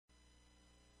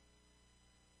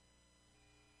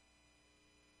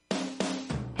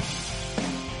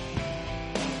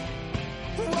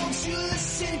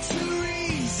listen to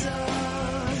reason?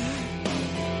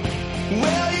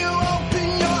 Will you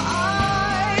open your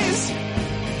eyes?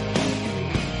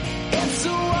 It's a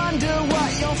wonder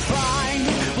what you'll find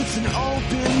with an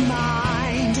open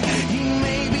mind. You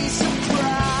may be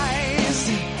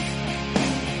surprised.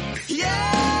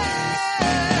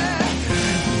 Yeah.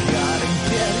 Gotta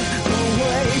get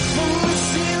away from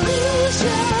this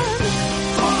illusion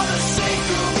for the sake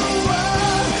of the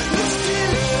world. This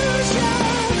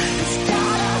delusion, it's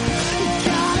gotta go.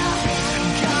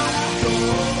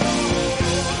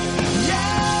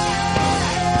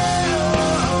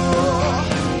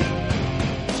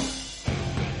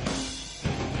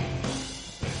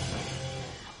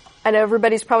 I know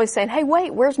everybody's probably saying, hey,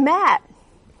 wait, where's Matt?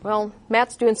 Well,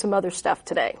 Matt's doing some other stuff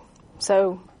today.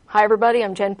 So, hi everybody,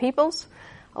 I'm Jen Peeples.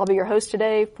 I'll be your host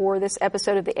today for this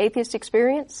episode of The Atheist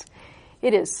Experience.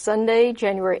 It is Sunday,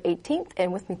 January 18th,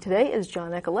 and with me today is John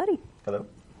Iacoletti. Hello.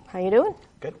 How you doing?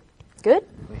 Good. Good?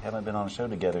 We haven't been on a show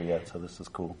together yet, so this is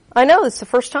cool. I know, it's the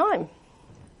first time.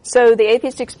 So, The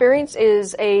Atheist Experience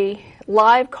is a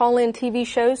live call-in TV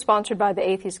show sponsored by the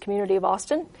Atheist Community of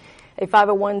Austin, a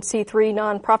 501c3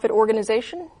 nonprofit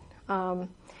organization. And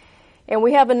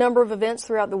we have a number of events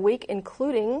throughout the week,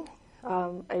 including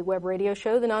a web radio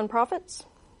show, The Nonprofits,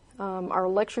 our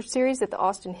lecture series at the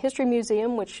Austin History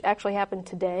Museum, which actually happened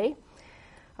today.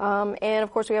 And,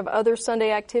 of course, we have other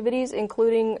Sunday activities,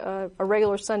 including a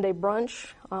regular Sunday brunch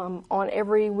on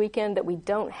every weekend that we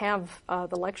don't have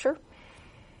the lecture,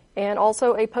 and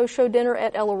also a post-show dinner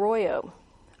at El Arroyo.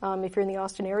 If you're in the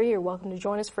Austin area, you're welcome to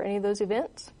join us for any of those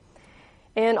events.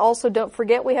 And also, don't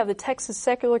forget, we have the Texas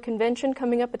Secular Convention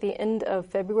coming up at the end of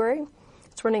February.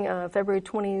 It's running February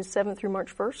 27th through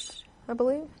March 1st, I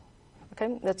believe.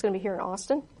 Okay, that's going to be here in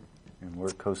Austin. And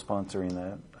we're co-sponsoring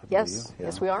that, I Yes, believe. Yeah.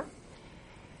 yes we are.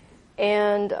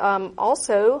 And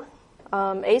also,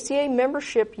 ACA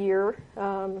membership year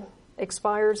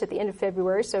expires at the end of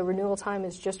February, so renewal time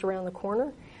is just around the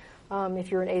corner.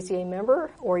 If you're an ACA member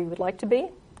or you would like to be,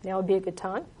 now would be a good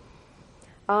time.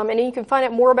 And you can find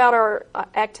out more about our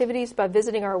activities by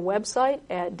visiting our website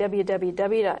at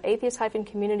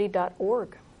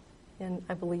www.atheist-community.org. And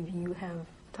I believe you have a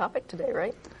topic today,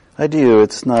 right? I do.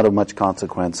 It's not of much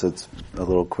consequence. It's a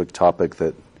little quick topic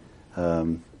that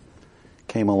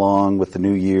came along with the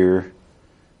new year.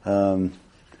 There's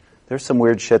some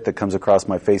weird shit that comes across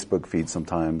my Facebook feed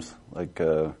sometimes, like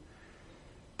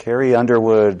Carrie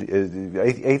Underwood,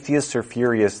 atheists are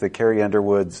furious that Carrie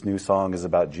Underwood's new song is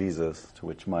about Jesus, to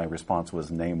which my response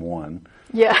was, name one.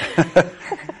 Yeah.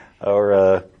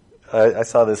 Or I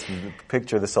saw this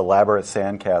picture, this elaborate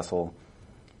sandcastle,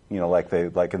 you know, like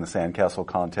in the sandcastle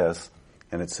contest,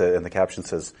 and and the caption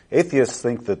says, atheists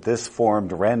think that this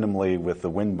formed randomly with the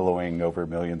wind blowing over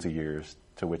millions of years,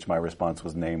 to which my response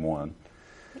was, name one.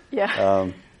 Yeah.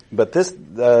 But this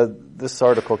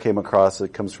article came across.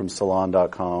 It comes from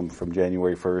Salon.com from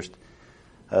January 1st.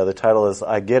 The title is,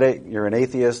 I get it, you're an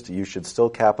atheist, you should still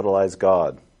capitalize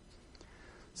God.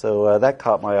 So that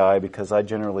caught my eye because I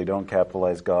generally don't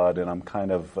capitalize God, and I'm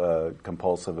kind of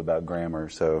compulsive about grammar.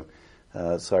 So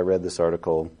I read this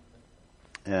article.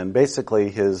 And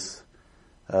basically it's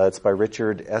by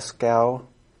Richard Eskow.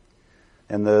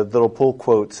 And the little pull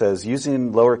quote says,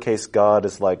 using lowercase God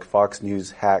is like Fox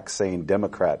News hack saying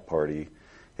Democrat Party.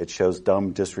 It shows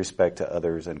dumb disrespect to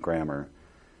others and grammar.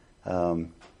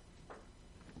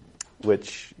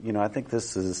 Which, you know, I think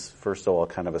this is, first of all,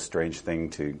 kind of a strange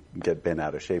thing to get bent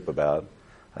out of shape about.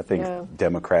 I think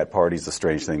Democrat Party is a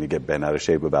strange thing to get bent out of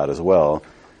shape about as well,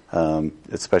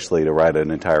 especially to write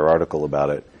an entire article about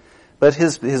it. But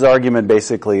his argument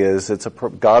basically is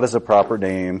God is a proper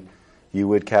name. You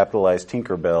would capitalize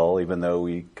Tinkerbell, even though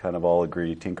we kind of all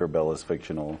agree Tinkerbell is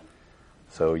fictional.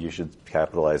 So you should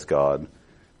capitalize God.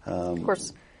 Of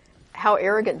course, how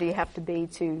arrogant do you have to be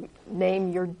to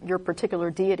name your particular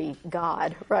deity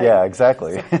God, right? Yeah,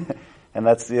 exactly. And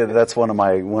that's one of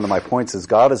my points is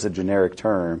God is a generic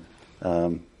term.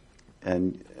 And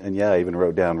I even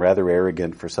wrote down rather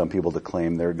arrogant for some people to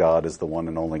claim their God is the one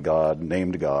and only God,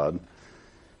 named God.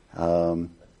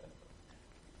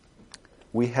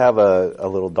 We have a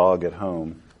little dog at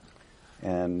home,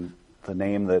 and the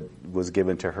name that was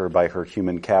given to her by her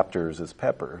human captors is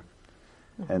Pepper.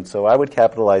 Mm-hmm. And so I would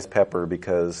capitalize Pepper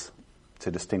because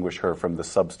to distinguish her from the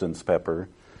substance Pepper.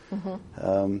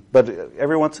 Mm-hmm. But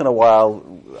every once in a while,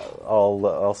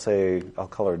 I'll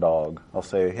call her Dog. I'll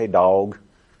say, hey, Dog,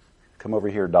 come over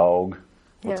here, Dog.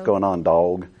 What's going on,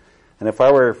 Dog? And if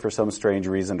I were, for some strange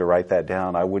reason, to write that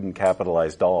down, I wouldn't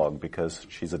capitalize Dog because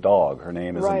she's a dog. Her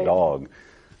name isn't Dog.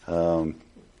 I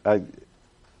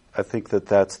think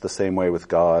that's the same way with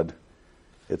God.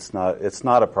 It's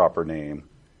not a proper name.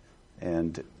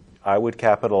 And I would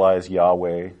capitalize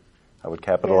Yahweh. I would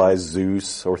capitalize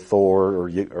Zeus or Thor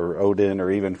or Odin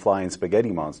or even Flying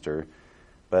Spaghetti Monster.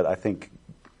 But I think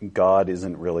God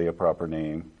isn't really a proper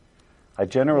name. I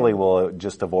generally will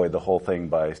just avoid the whole thing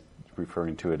by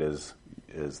referring to it as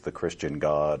the Christian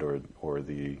God or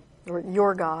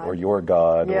your God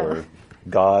or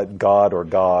God or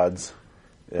gods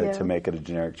to make it a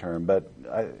generic term. But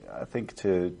I think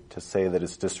to say that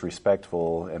it's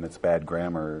disrespectful and it's bad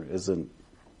grammar isn't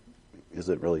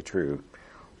really true.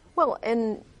 Well,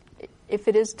 and if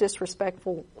it is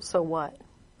disrespectful, so what?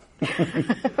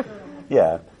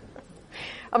 Yeah.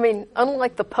 I mean,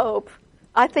 unlike the Pope,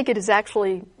 I think it is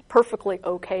actually perfectly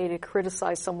okay to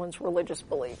criticize someone's religious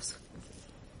beliefs.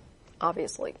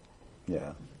 Obviously.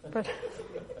 Yeah. But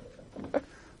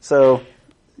so,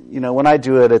 when I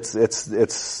do it,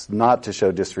 it's not to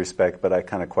show disrespect, but I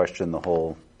kind of question the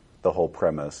whole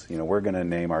premise. We're going to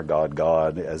name our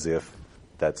God as if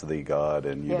that's the God,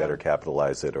 and you better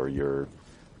capitalize it, or you're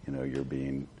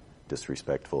being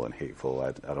disrespectful and hateful.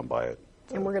 I don't buy it.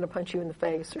 So. And we're going to punch you in the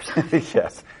face or something.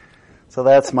 Yes. So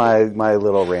that's my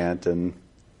little rant, and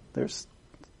there's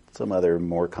some other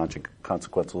more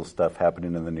consequential stuff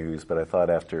happening in the news. But I thought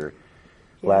after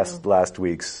last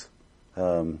week's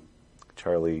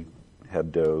Charlie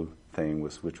Hebdo thing,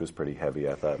 which was pretty heavy,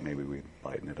 I thought maybe we'd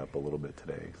lighten it up a little bit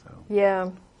today. So yeah,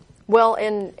 well,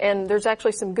 and there's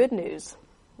actually some good news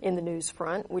in the news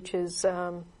front, which is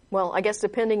I guess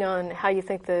depending on how you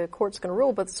think the court's going to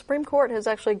rule, but the Supreme Court has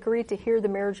actually agreed to hear the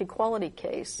marriage equality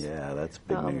case. Yeah, that's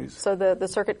big news. So the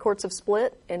circuit courts have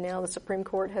split, and now the Supreme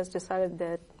Court has decided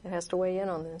that it has to weigh in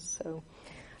on this. So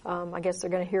I guess they're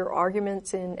going to hear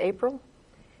arguments in April,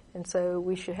 and so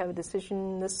we should have a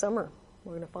decision this summer.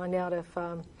 We're going to find out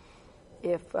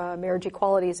if marriage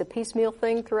equality is a piecemeal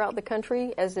thing throughout the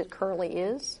country, as it currently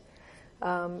is,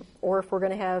 or if we're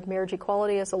going to have marriage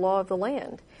equality as a law of the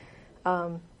land.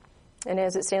 And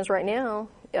as it stands right now,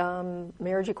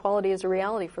 marriage equality is a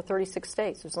reality for 36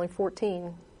 states. There's only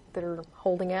 14 that are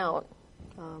holding out,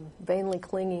 vainly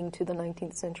clinging to the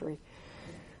 19th century.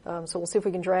 So we'll see if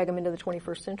we can drag them into the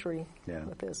 21st century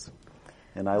with this.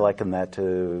 And I liken that to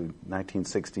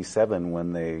 1967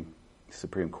 when the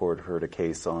Supreme Court heard a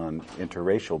case on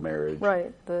interracial marriage.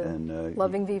 Right,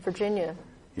 Loving v. Virginia.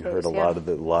 You heard a lot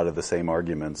of the same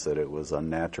arguments, that it was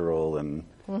unnatural, and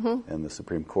the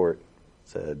Supreme Court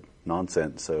said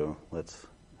nonsense. So let's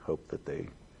hope that they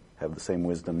have the same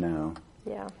wisdom now.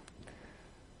 Yeah.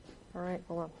 All right.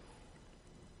 Well,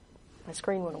 my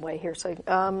screen went away here. So,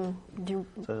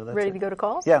 ready to go to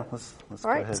calls? Yeah. Let's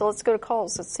All right. So let's go to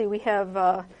calls. Let's see. We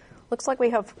have looks like we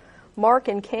have Mark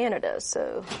in Canada.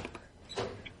 So,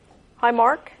 hi,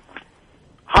 Mark.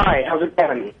 Hi. How's it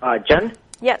going, Jen?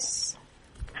 Yes.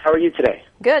 How are you today?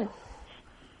 Good.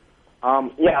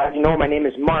 As you know, my name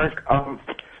is Mark.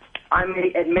 I'm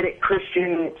an admitted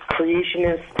Christian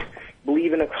creationist,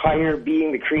 believe in a higher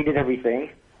being that created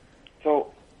everything.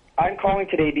 So I'm calling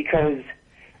today because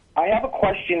I have a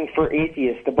question for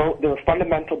atheists about their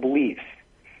fundamental beliefs.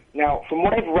 Now, from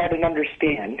what I've read and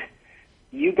understand,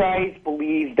 you guys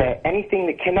believe that anything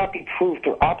that cannot be proved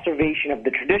through observation of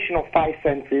the traditional five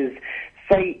senses,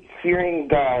 sight, hearing,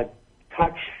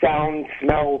 touch, sound,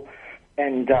 smell,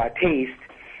 and taste,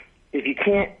 if you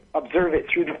can't observe it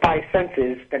through the five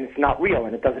senses, then it's not real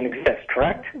and it doesn't exist,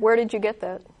 correct? Where did you get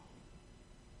that?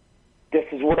 This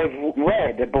is what I've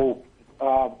read about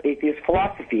atheist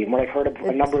philosophy and what I've heard of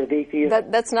a number of atheists.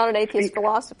 That's not an atheist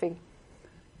philosophy.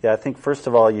 Yeah, I think first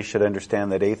of all you should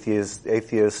understand that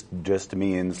atheist just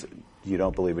means you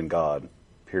don't believe in God,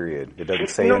 period. It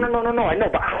doesn't say... No, I know,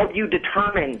 but how do you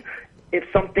determine if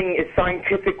something is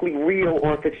scientifically real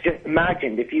or if it's just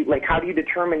imagined? How do you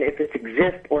determine if it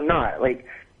exists or not?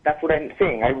 That's what I'm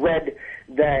saying. I read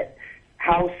that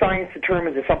how science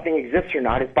determines if something exists or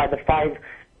not is by the five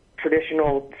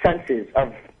traditional senses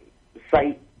of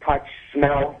sight, touch,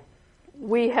 smell,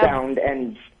 sound,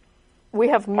 and... We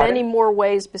have many more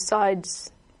ways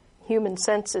besides human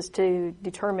senses to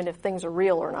determine if things are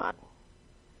real or not.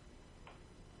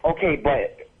 Okay,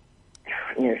 but...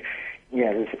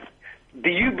 do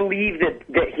you believe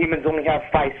that humans only have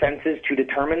five senses to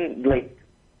determine,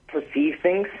 perceive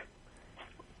things?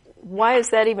 Why is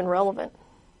that even relevant?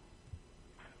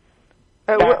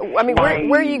 Where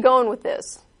are you going with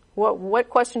this? What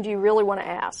question do you really want to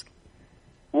ask?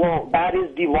 Well, that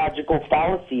is the logical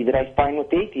fallacy that I find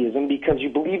with atheism, because you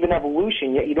believe in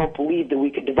evolution, yet you don't believe that we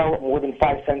could develop more than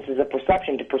five senses of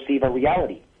perception to perceive our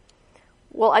reality.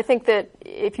 Well, I think that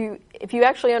if you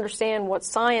actually understand what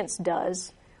science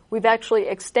does, we've actually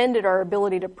extended our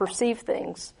ability to perceive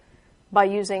things by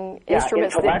using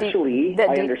instruments intellectually,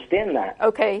 I understand that.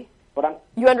 Okay, But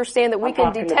you understand that we I'm can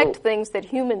talking detect about- things that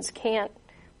humans can't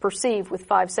perceive with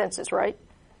five senses, right?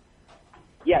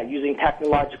 Yeah, using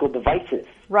technological devices.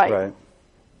 Right. Right.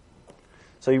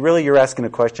 So you're asking a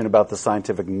question about the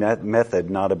scientific method,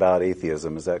 not about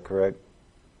atheism. Is that correct?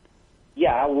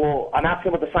 Yeah, well, I'm asking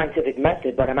about the scientific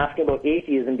method, but I'm asking about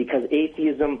atheism because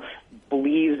atheism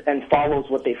believes and follows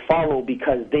what they follow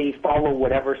because they follow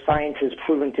whatever science has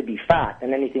proven to be fact,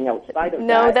 and anything outside of that.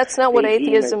 No, that's not what they deem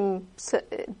atheism.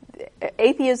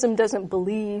 Atheism doesn't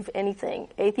believe anything.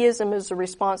 Atheism is a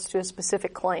response to a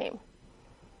specific claim.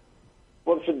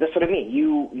 Well, so that's what I mean.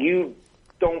 You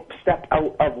don't step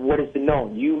out of what is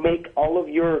known. You make all of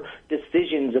your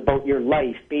decisions about your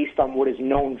life based on what is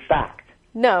known fact.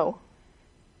 No.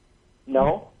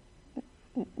 No?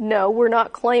 No, we're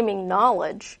not claiming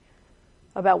knowledge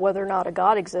about whether or not a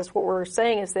God exists. What we're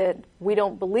saying is that we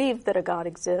don't believe that a God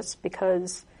exists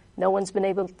because no one's been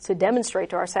able to demonstrate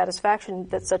to our satisfaction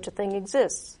that such a thing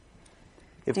exists.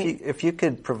 If you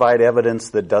could provide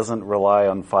evidence that doesn't rely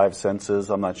on five senses,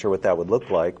 I'm not sure what that would look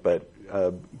like, but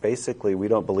basically we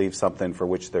don't believe something for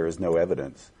which there is no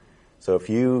evidence. So if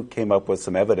you came up with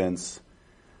some evidence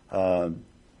that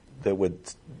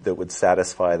would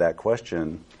satisfy that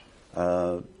question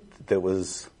that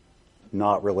was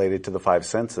not related to the five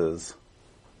senses,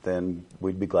 then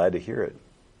we'd be glad to hear it.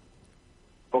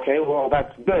 Okay, well,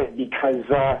 that's good because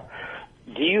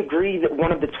do you agree that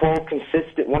one of the 12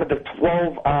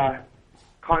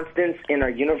 constants in our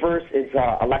universe is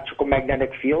electrical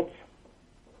magnetic fields?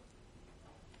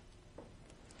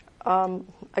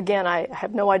 Again, I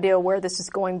have no idea where this is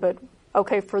going, but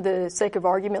okay, for the sake of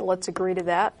argument, let's agree to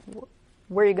that.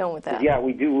 Where are you going with that? Yeah,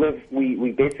 we do live.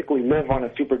 We basically live on a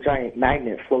supergiant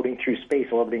magnet floating through space,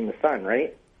 orbiting the sun,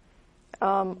 right?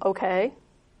 Okay.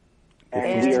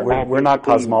 And We're not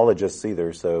cosmologists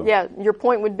either, so Yeah, your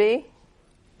point would be?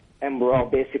 and we're all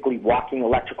basically walking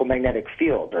electrical magnetic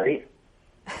field, right?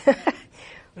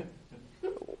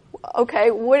 Okay,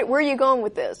 where are you going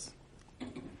with this?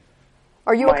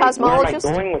 Are you a Where am I cosmologist?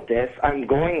 going with this? I'm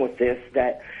going with this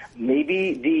that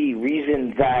maybe the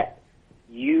reason that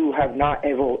you have not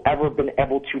ever been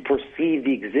able to perceive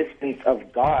the existence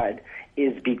of God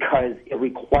is because it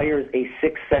requires a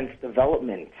sixth sense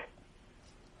development.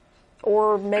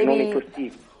 Or You can only maybe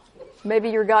perceive. maybe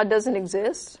your God doesn't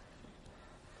exist?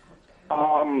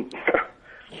 Then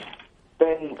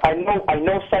I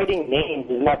know citing names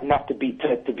is not enough to be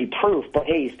proof, but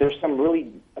hey, there's some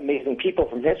really amazing people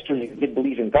from history who did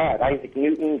believe in God. Isaac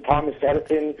Newton, Thomas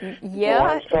Edison, Neil Yeah,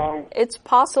 Armstrong. it's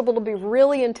possible to be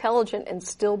really intelligent and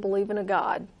still believe in a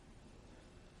God.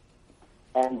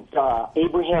 And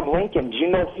Abraham Lincoln, do you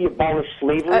know he abolished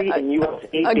slavery in USA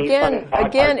based on Again, his God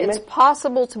it's argument?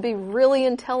 possible to be really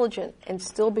intelligent and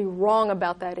still be wrong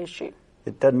about that issue.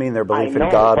 it doesn't mean their I belief know,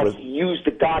 in God but was. he used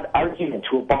the God argument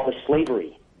to abolish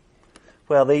slavery.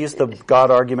 Well, they used the God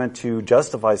argument to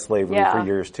justify slavery Yeah. for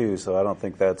years too, so I don't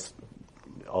think that's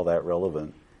all that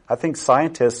relevant. I think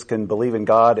scientists can believe in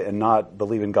God and not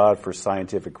believe in God for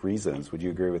scientific reasons. Would you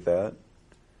agree with that?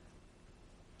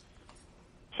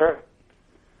 Sure.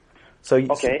 So,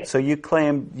 Okay. so you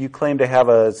claim to have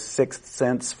a sixth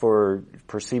sense for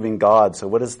perceiving God. So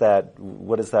what is that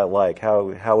like?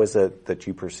 How is it that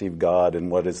you perceive God,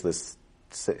 and how does this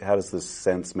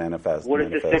sense manifest? What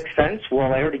is the sixth sense?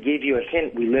 Well, I already gave you a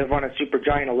hint. We live on a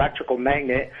supergiant electrical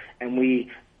magnet, and we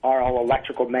are all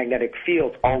electrical magnetic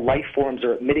fields. All life forms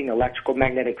are emitting electrical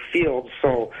magnetic fields.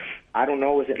 So I don't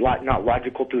know, is it not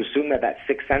logical to assume that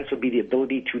sixth sense would be the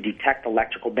ability to detect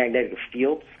electrical magnetic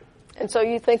fields? And so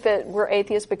you think that we're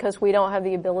atheists because we don't have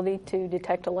the ability to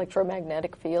detect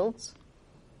electromagnetic fields?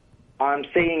 I'm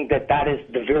saying that is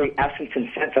the very essence and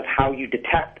sense of how you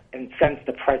detect and sense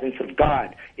the presence of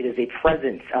God. It is a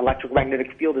presence.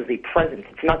 Electromagnetic field is a presence.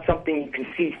 It's not something you can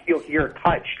see, feel, hear,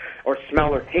 touch, or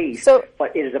smell or taste,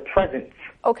 but it is a presence.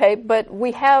 Okay, but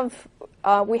we have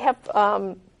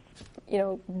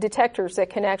detectors that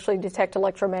can actually detect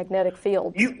electromagnetic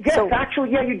fields. Actually,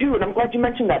 you do, and I'm glad you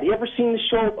mentioned that. You ever seen the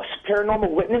show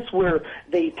Paranormal Witness, where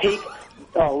they take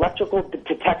electrical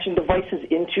detection devices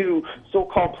into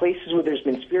so-called places where there's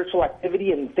been spiritual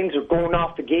activity and things are going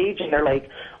off the gauge, and they're like,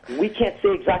 we can't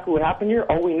say exactly what happened here.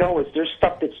 All we know is there's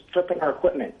stuff that's tripping our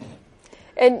equipment.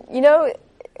 And,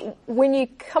 when you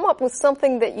come up with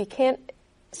something that you can't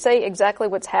say exactly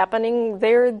what's happening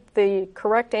there, the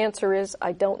correct answer is,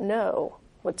 I don't know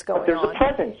what's going on. But there's a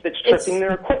presence that's tripping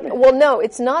their equipment. Well, no,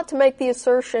 it's not to make the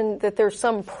assertion that there's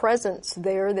some presence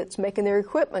there that's making their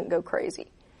equipment go crazy.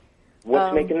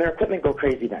 What's making their equipment go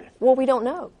crazy then? Well, we don't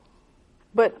know.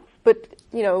 But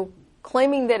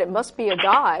claiming that it must be a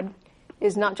God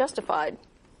is not justified.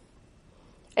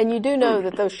 And you do know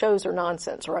that those shows are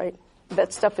nonsense, right?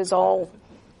 That stuff is all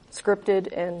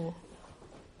scripted and...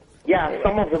 Yeah,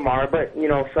 some of them are, but,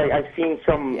 so I've seen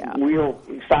some real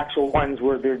factual ones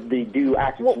where they do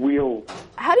actually real...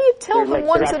 How do you tell the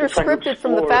ones that are scripted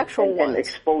from the factual ones? And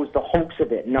expose the hoax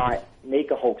of it, not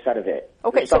make a hoax out of it.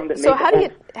 Okay, so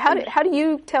how do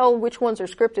you tell which ones are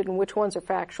scripted and which ones are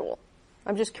factual?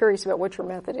 I'm just curious about what your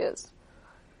method is.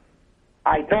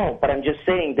 I don't, but I'm just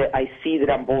saying that I see that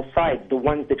on both sides, the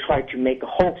ones that try to make a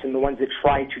hoax and the ones that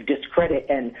try to discredit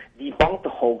and debunk the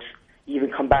hoax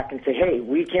even come back and say, hey,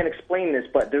 we can't explain this,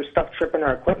 but there's stuff tripping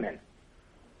our equipment.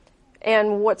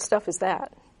 And what stuff is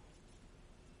that?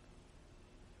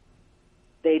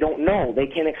 They don't know. They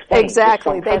can't explain.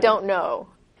 Exactly. They don't know.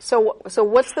 So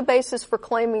what's the basis for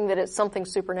claiming that it's something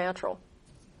supernatural?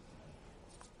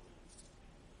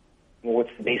 Well,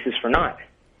 what's the basis for not?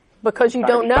 Because you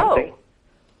don't know. Something.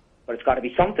 But it's got to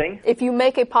be something. If you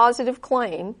make a positive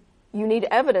claim, you need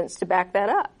evidence to back that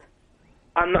up.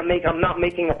 I'm not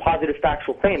making a positive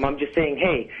factual claim. I'm just saying,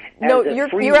 hey, no,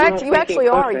 you actually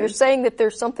are. You're saying that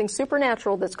there's something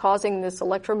supernatural that's causing this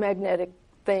electromagnetic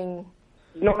thing.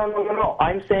 No.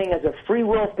 I'm saying as a free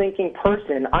will thinking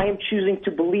person, I am choosing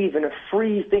to believe in a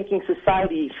free thinking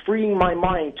society, freeing my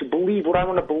mind to believe what I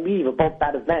want to believe about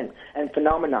that event and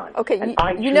phenomenon. Okay, and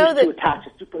I choose to attach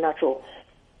a supernatural.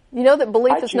 You know that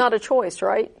belief is not a choice,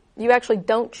 right? You actually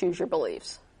don't choose your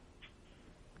beliefs.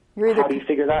 How do you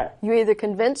figure that? You're either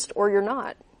convinced or you're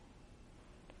not.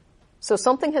 So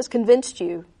something has convinced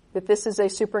you that this is a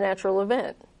supernatural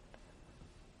event.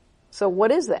 So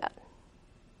what is that?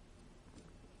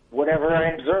 Whatever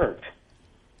I observed.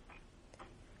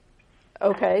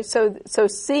 Okay, so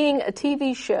seeing a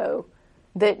TV show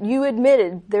that you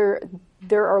admitted there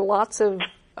are lots of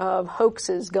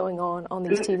hoaxes going on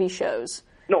these TV shows.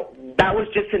 No, that was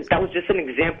just an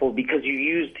example because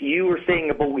you were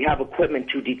saying about we have equipment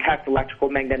to detect electrical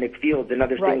magnetic fields and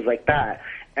other things like that,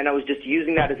 and I was just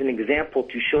using that as an example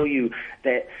to show you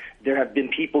that there have been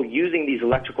people using these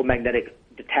electrical magnetic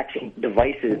detection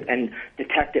devices and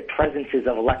detected presences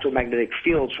of electromagnetic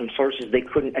fields from sources they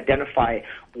couldn't identify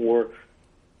or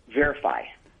verify.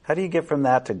 How do you get from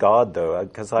that to God, though?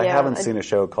 Because I haven't seen a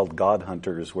show called God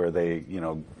Hunters where they,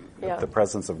 the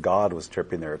presence of God was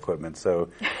tripping their equipment. So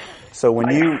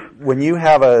when you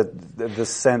have this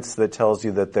sense that tells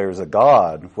you that there's a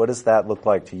God, what does that look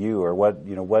like to you, or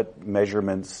what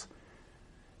measurements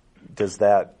does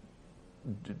that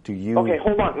do you? Okay,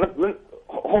 hold on.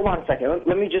 Hold on a second.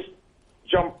 Let me just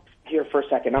jump here for a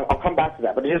second. I'll come back to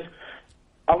that, but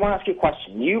I want to ask you a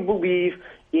question. You believe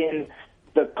in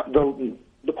the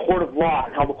court of law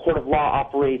and how the court of law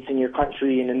operates in your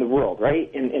country and in the world, right?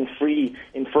 In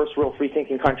first world free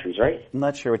thinking countries, right? I'm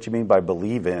not sure what you mean by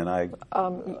believe in.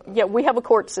 We have a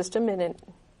court system and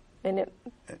it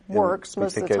works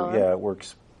most of the time. It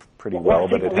works pretty well,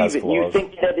 but it has flaws. You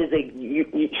think that is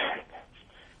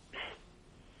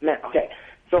okay.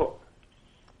 So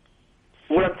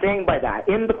what I'm saying by that,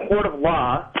 in the court of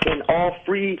law, in all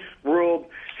free world,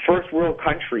 first world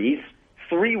countries,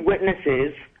 3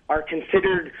 witnesses are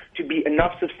considered to be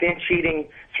enough substantiating.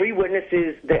 3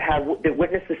 witnesses that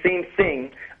witness the same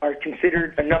thing are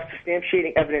considered enough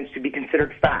substantiating evidence to be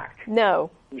considered fact. No.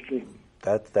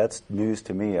 That's news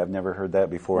to me. I've never heard that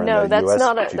before. No, in the US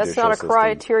judicial that's not a system.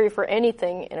 criteria for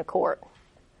anything in a court.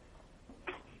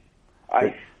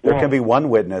 There can be one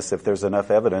witness if there's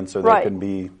enough evidence, or there can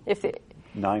be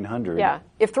 900. Yeah.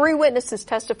 If 3 witnesses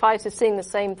testify to seeing the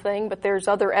same thing, but there's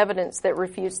other evidence that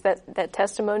refutes that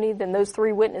testimony, then those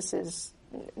 3 witnesses,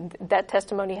 that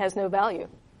testimony has no value.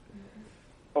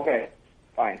 Okay,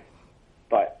 fine.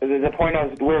 But the point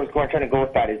where I was trying to go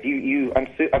with that is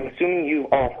I'm assuming you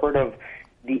all heard of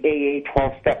the AA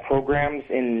 12-step programs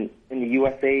in the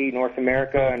USA, North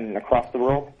America, and across the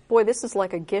world? Boy, this is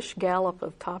like a gish gallop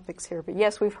of topics here, but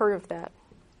yes, we've heard of that.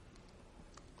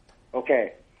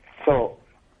 Okay, so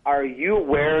are you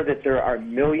aware that there are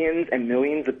millions and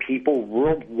millions of people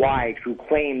worldwide who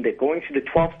claim that going through the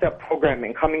 12-step program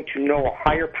and coming to know a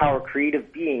higher power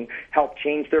creative being helped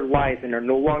change their lives and are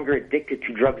no longer addicted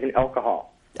to drugs and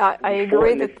alcohol? I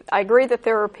agree that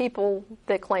there are people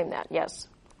that claim that, yes.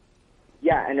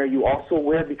 Yeah, and are you also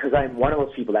aware, because I'm one of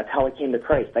those people, that's how I came to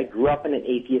Christ. I grew up in an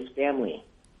atheist family,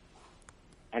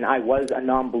 and I was a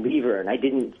non-believer, and I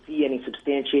didn't see any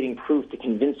substantiating proof to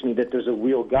convince me that there's a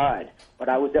real God. But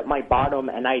I was at my bottom,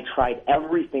 and I tried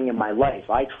everything in my life.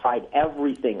 I tried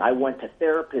everything. I went to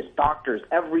therapists, doctors,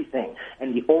 everything.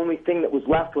 And the only thing that was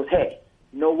left was, hey,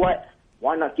 you know what?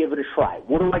 Why not give it a try?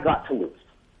 What do I got to lose?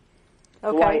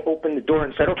 Okay. So I opened the door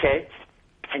and said, okay.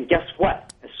 And guess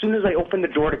what? As soon as I opened the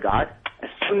door to God, as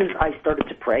soon as I started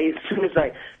to pray, as soon as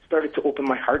I started to open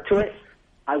my heart to it,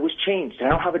 I was changed. I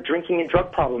don't have a drinking and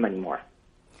drug problem anymore.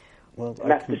 Well, And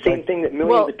that's the same thing that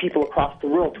millions of people across the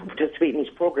world who participate in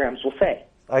these programs will say.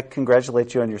 I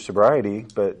congratulate you on your sobriety,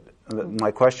 but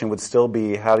my question would still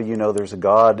be, how do you know there's a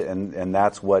God and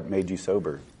that's what made you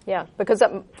sober? Yeah, because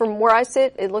from where I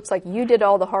sit, it looks like you did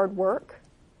all the hard work.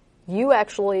 You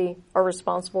actually are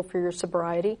responsible for your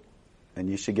sobriety. And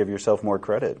you should give yourself more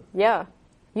credit. Yeah,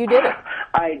 you did it.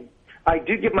 I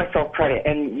do give myself credit.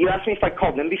 And you asked me if I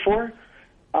called in before.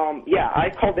 Yeah, I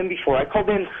called in before. I called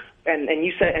in, and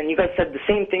you guys said the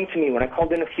same thing to me when I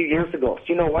called in a few years ago. So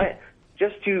you know what?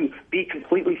 Just to be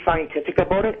completely scientific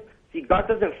about it, see, God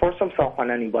doesn't force himself on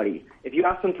anybody. If you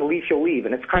ask him to leave, he'll leave.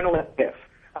 And it's kind of like this.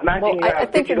 Imagine Well, I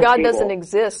think your God doesn't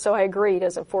exist, so I agree. He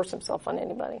doesn't force himself on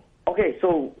anybody. Okay,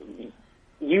 so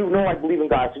you know I believe in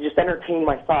God, so just entertain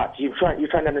my thoughts. You're trying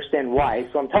to understand why,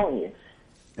 so I'm telling you.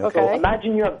 Okay. So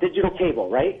imagine you have digital cable,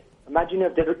 right? Imagine you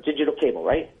have digital cable,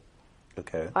 right?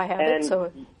 Okay. I have it, so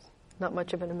it's not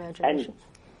much of an imagination.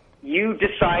 And you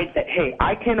decide that, hey,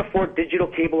 I can't afford digital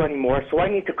cable anymore, so I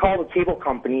need to call the cable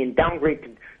company and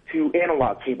downgrade to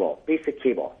analog cable, basic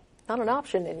cable. Not an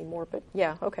option anymore, but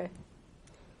yeah, okay.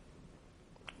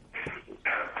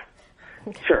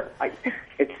 Sure.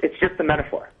 It's just a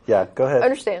metaphor. Yeah, go ahead. I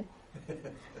understand.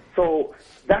 So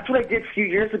that's what I did a few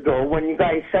years ago when you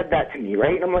guys said that to me,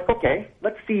 right? And I'm like, okay,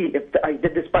 let's see if I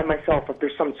did this by myself, if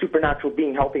there's some supernatural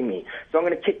being helping me. So I'm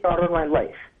going to kick God out of my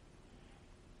life.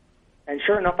 And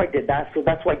sure enough, I did that. So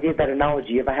that's why I gave that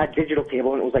analogy. If I had digital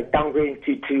cable and it was like downgrading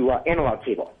to analog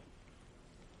cable,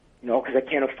 you know, because I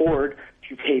can't afford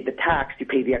to pay the tax, to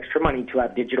pay the extra money to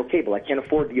have digital cable. I can't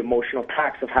afford the emotional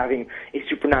tax of having a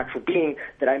supernatural being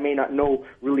that I may not know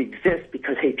really exists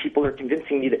because, hey, people are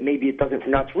convincing me that maybe it doesn't,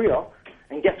 not real.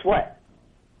 And guess what?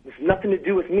 It's nothing to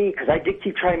do with me because I did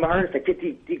keep trying my hardest. I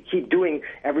did keep doing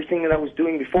everything that I was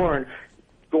doing before and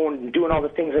going and doing all the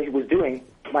things I was doing.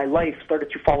 My life started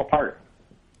to fall apart.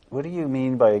 What do you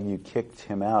mean by you kicked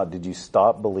him out? Did you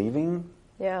stop believing?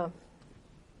 Yeah.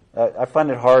 I find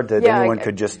it hard that anyone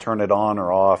could just turn it on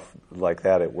or off like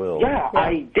that at will. Yeah,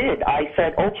 I did. I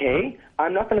said, okay,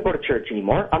 I'm not going to go to church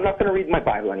anymore. I'm not going to read my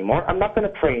Bible anymore. I'm not going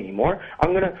to pray anymore.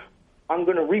 I'm going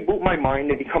to reboot my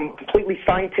mind and become a completely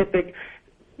scientific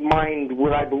mind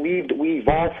where I believed we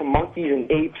evolved from monkeys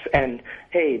and apes. And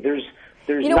hey, there's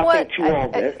nothing to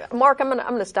all this. Mark, I'm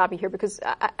going to stop you here because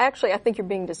I think you're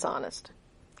being dishonest.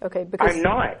 Okay, because I'm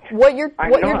not. What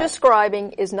you're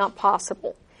describing is not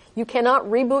possible. You cannot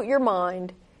reboot your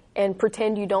mind and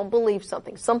pretend you don't believe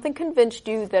something. Something convinced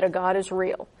you that a God is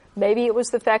real. Maybe it was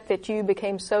the fact that you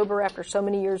became sober after so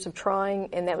many years of trying,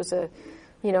 and that was a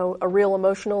real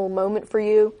emotional moment for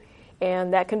you,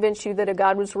 and that convinced you that a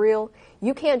God was real.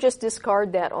 You can't just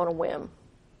discard that on a whim.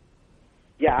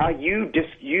 Yeah,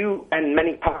 you and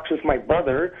many talks with my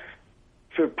brother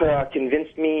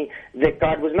convinced me that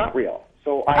God was not real.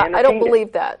 So I don't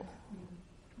believe that.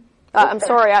 I'm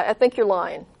sorry. I think you're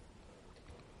lying.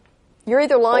 You're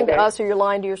either lying to us or you're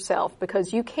lying to yourself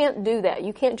because you can't do that.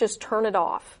 You can't just turn it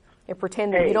off and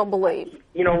pretend that you don't believe.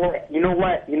 You know what,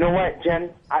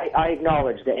 Jen? I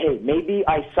acknowledge that, hey, maybe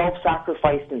I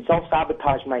self-sacrificed and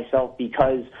self-sabotaged myself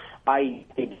because I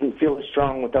didn't feel as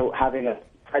strong without having a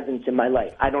presence in my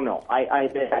life. I don't know.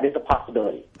 That is a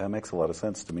possibility. That makes a lot of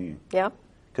sense to me. Yeah.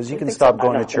 Because you can stop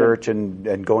going to church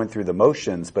and going through the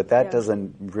motions, but that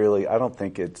doesn't really, I don't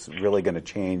think it's really going to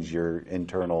change your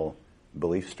internal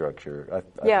belief structure.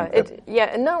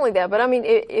 And not only that, but I mean,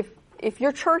 if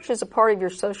your church is a part of your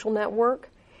social network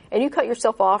and you cut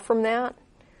yourself off from that,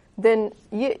 then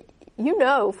you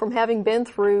know from having been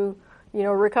through,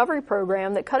 a recovery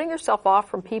program that cutting yourself off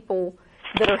from people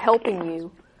that are helping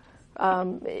you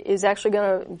is actually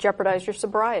going to jeopardize your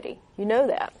sobriety. You know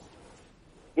that.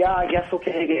 Yeah, I guess,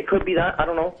 okay, it could be that. I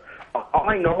don't know. All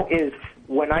I know is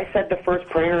when I said the first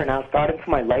prayer and asked God into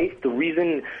my life, the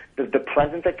reason, the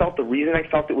presence I felt, the reason I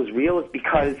felt it was real is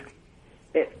because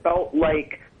it felt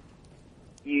like,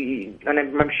 and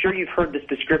I'm sure you've heard this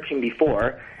description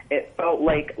before, it felt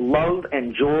like love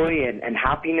and joy and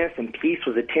happiness and peace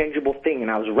was a tangible thing,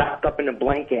 and I was wrapped up in a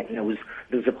blanket, and there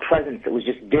was a presence that was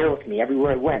just there with me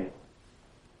everywhere I went.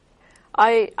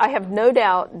 I have no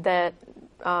doubt that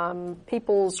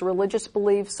people's religious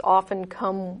beliefs often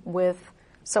come with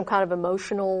some kind of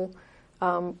emotional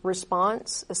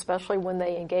response, especially when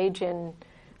they engage in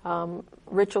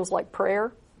rituals like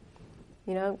prayer.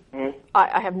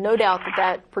 I have no doubt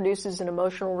that produces an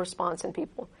emotional response in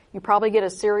people. You probably get a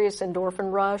serious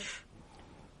endorphin rush,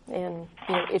 and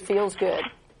it feels good.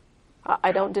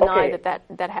 I don't deny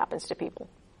that happens to people.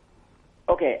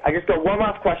 Okay, I just got one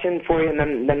last question for you, and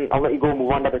then I'll let you go and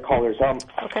move on to other callers.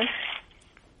 Okay.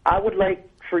 I would like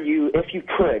for you, if you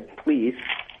could, please,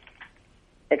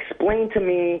 explain to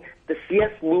me the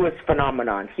C.S. Lewis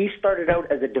phenomenon. He started out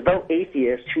as a devout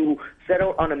atheist who set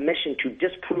out on a mission to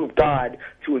disprove God,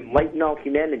 to enlighten all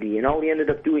humanity, and all he ended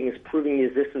up doing is proving the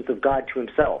existence of God to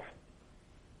himself.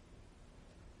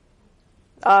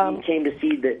 He came to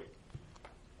see that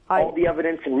all the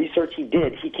evidence and research he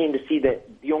did, he came to see that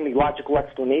the only logical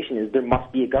explanation is there must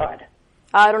be a God.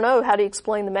 I don't know. How do you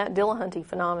explain the Matt Dillahunty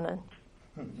phenomenon?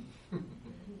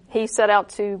 He set out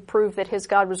to prove that his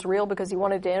God was real because he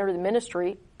wanted to enter the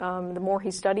ministry. The more he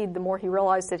studied, the more he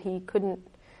realized that he couldn't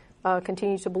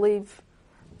continue to believe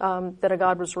that a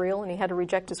God was real, and he had to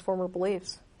reject his former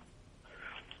beliefs.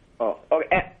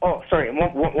 Sorry. And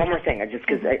one more thing. I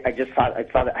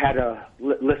had a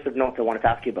list of notes I wanted to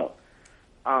ask you about.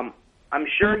 I'm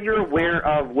sure you're aware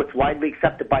of what's widely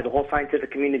accepted by the whole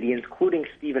scientific community, including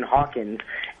Stephen Hawking,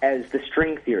 as the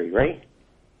string theory, right?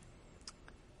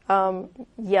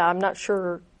 Yeah, I'm not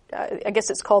sure. I guess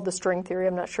it's called the string theory.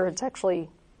 I'm not sure it's actually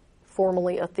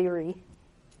formally a theory,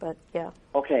 but yeah.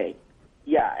 Okay.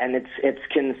 Yeah, and it's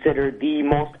considered the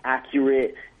most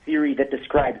accurate theory that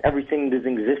describes everything that's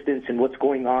in existence and what's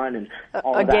going on and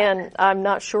all of that. Again, I'm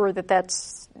not sure that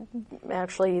that's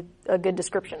actually a good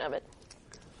description of it.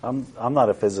 I'm not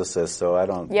a physicist, so I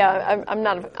don't. Yeah, I'm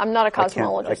not a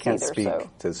cosmologist I can't either. speak So.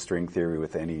 to string theory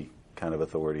with any kind of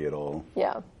authority at all.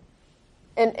 Yeah.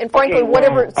 And frankly,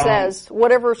 whatever it says,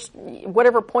 whatever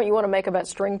point you want to make about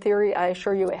string theory, I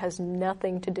assure you it has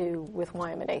nothing to do with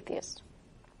why I'm an atheist.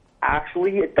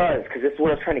 Actually, it does, because this is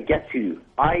what I was trying to get to.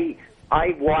 I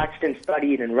watched and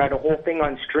studied and read a whole thing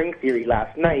on string theory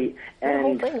last night,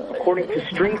 and according to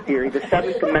string theory, the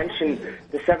seventh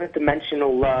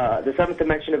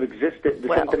dimensional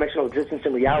existence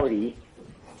and reality,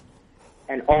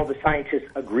 and all the scientists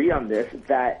agree on this,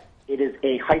 that it is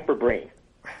a hyperbrain.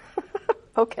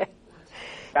 Okay.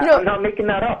 I'm not making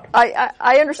that up.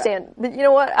 I understand, but you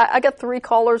know what? I got 3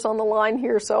 callers on the line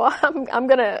here, so I'm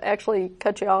going to actually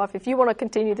cut you off. If you want to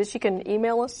continue this, you can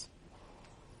email us.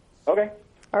 Okay.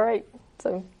 All right.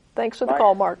 So thanks for the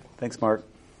call, Mark. Thanks, Mark.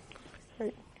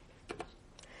 Great.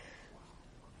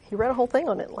 He read a whole thing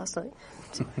on it last night.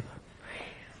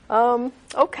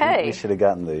 Okay. We should have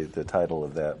gotten the title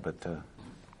of that, but...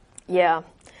 Yeah.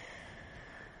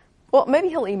 Well, maybe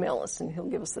he'll email us and he'll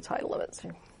give us the title of it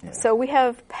soon. Yeah. So we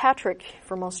have Patrick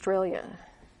from Australia.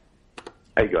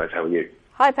 Hey guys, how are you?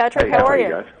 Hi Patrick, how are you?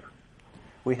 Guys?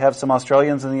 We have some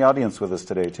Australians in the audience with us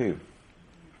today too.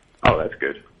 Oh, that's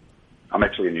good. I'm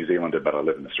actually a New Zealander, but I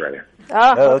live in Australia.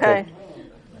 Oh, okay.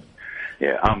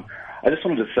 Yeah, I just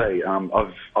wanted to say, I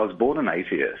was born an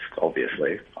atheist,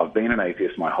 obviously. I've been an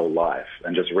atheist my whole life,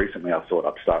 and just recently I thought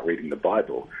I'd start reading the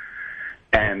Bible.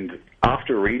 And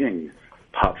after reading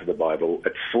parts of the Bible,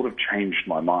 it's sort of changed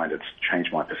my mind. It's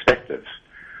changed my perspective.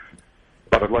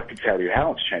 But I'd like to tell you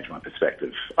how it's changed my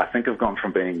perspective. I think I've gone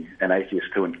from being an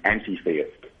atheist to an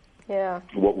anti-theist. Yeah.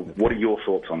 What are your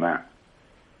thoughts on that?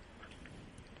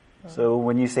 So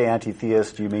when you say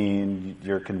anti-theist, do you mean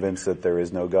you're convinced that there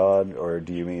is no God, or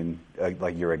do you mean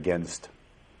like you're against?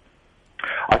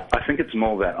 I think it's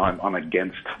more that I'm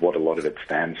against what a lot of it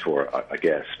stands for, I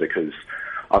guess, because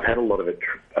I've had a lot of it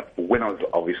when I was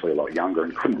obviously a lot younger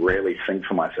and couldn't really think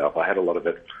for myself. I had a lot of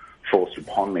it forced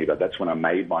upon me, but that's when I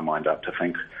made my mind up to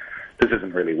think this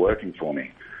isn't really working for me.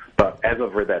 But as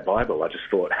I've read that Bible, I just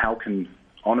thought, how can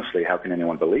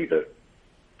anyone believe it?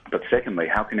 But secondly,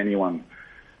 how can anyone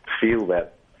feel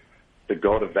that the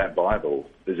God of that Bible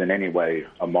is in any way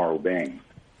a moral being?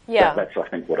 Yeah. That's I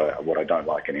think what I don't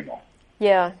like anymore.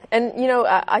 Yeah, and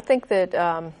I think that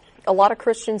a lot of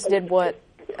Christians did what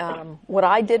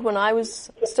I did when I was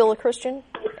still a Christian,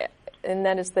 and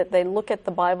that is that they look at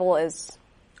the Bible as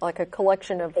like a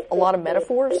collection of a lot of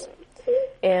metaphors,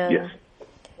 and yes.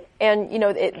 and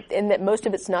and that most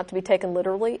of it's not to be taken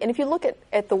literally. And if you look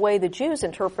at the way the Jews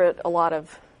interpret a lot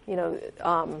of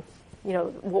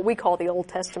what we call the Old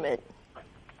Testament,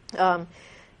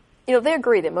 they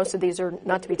agree that most of these are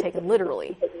not to be taken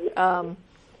literally.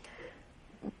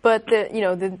 But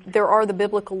there are the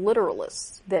biblical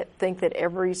literalists that think that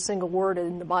every single word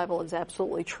in the Bible is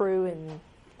absolutely true,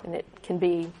 and it can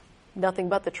be nothing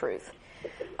but the truth.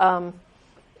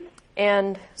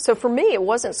 And so for me, it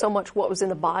wasn't so much what was in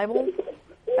the Bible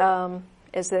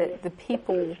as the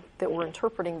people that were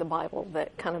interpreting the Bible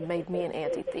that kind of made me an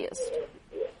anti-theist.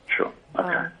 Sure.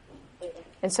 Okay.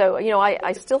 And so,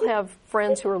 I still have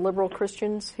friends who are liberal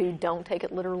Christians who don't take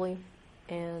it literally,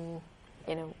 and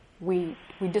we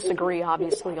disagree,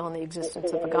 obviously, on the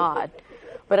existence of a God,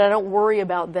 but I don't worry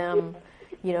about them,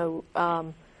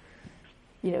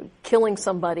 killing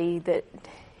somebody that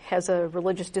has a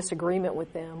religious disagreement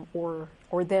with them, or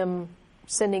them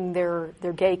sending their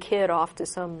gay kid off to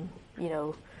some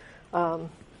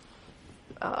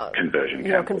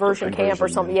conversion camp or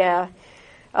something. Yeah.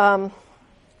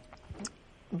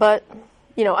 But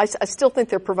I still think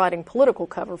they're providing political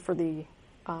cover for the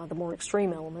more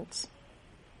extreme elements.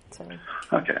 So.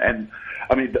 Okay, and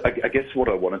I mean, I guess what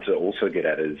I wanted to also get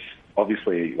at is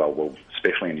obviously, well,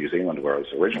 especially in New Zealand where I was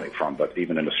originally from, but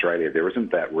even in Australia, there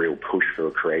isn't that real push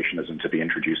for creationism to be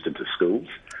introduced into schools.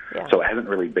 Yeah. So it hasn't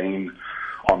really been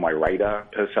on my radar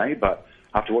per se, but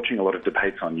after watching a lot of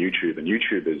debates on YouTube, and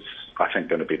YouTube is, I think,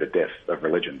 going to be the death of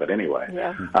religion, but anyway,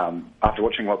 yeah. After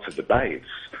watching lots of debates,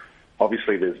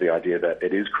 obviously there's the idea that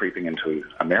it is creeping into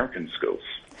American schools.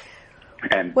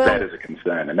 And that is a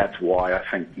concern, and that's why I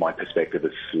think my perspective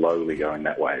is slowly going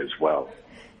that way as well.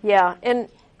 Yeah, and,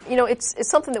 it's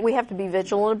something that we have to be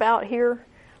vigilant about here,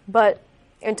 but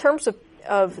in terms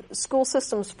of school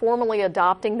systems formally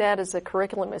adopting that as a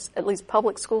curriculum, at least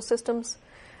public school systems,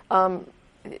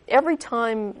 every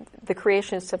time the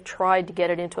creationists have tried to get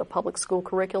it into a public school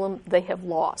curriculum, they have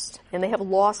lost, and they have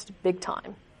lost big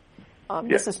time.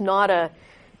 This is not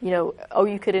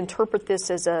you could interpret this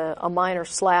as a minor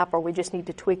slap, or we just need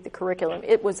to tweak the curriculum.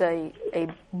 It was a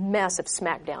massive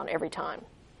smackdown every time.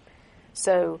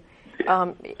 So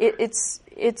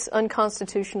it's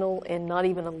unconstitutional, and not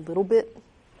even a little bit.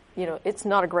 It's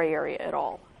not a gray area at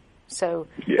all. So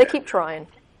they keep trying,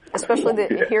 especially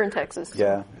here in Texas.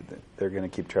 Yeah, they're going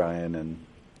to keep trying, and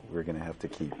we're going to have to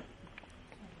keep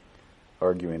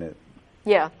arguing it.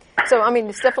 Yeah. So,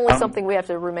 it's definitely something we have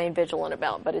to remain vigilant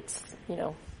about, but it's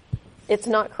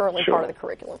not currently part of the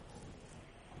curriculum.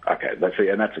 Okay, that's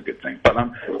a good thing. But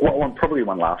probably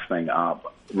one last thing.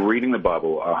 Reading the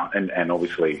Bible, and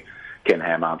obviously Ken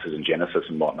Ham answers in Genesis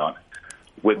and whatnot.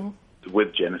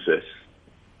 With Genesis,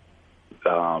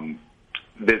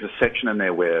 there's a section in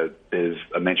there where there's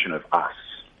a mention of us.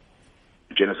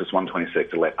 Genesis 1:26,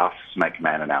 to let us make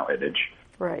man in our image.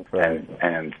 Right.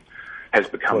 And has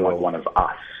become like one of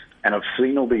us. And I've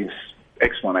seen all these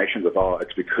explanations of,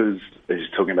 it's because he's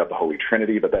talking about the Holy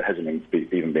Trinity, but that hasn't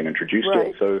even been introduced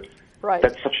yet. So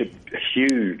that's such a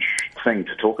huge thing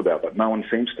to talk about, but no one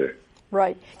seems to.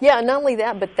 Right. Yeah, and not only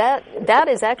that, but that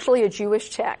is actually a Jewish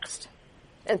text.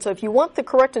 And so if you want the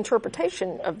correct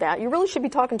interpretation of that, you really should be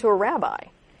talking to a rabbi.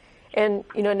 And,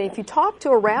 and if you talk to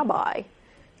a rabbi,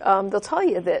 they'll tell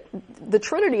you that the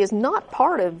Trinity is not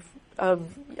part of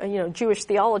Jewish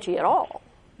theology at all.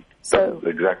 So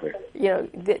exactly.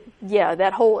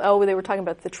 That whole they were talking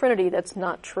about the Trinity. That's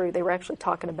not true. They were actually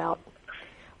talking about,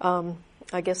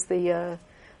 I guess the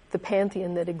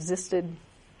pantheon that existed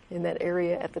in that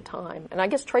area at the time. And I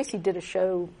guess Tracy did a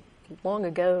show long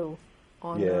ago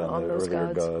on those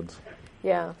gods.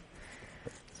 Yeah.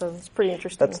 So it's pretty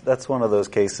interesting. That's one of those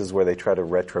cases where they try to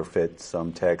retrofit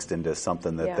some text into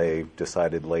something that they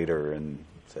decided later and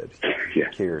said,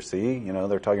 here, see,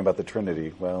 they're talking about the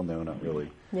Trinity. Well, no, not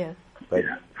really. Yeah. But,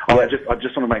 I just want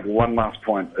to make one last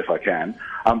point, if I can.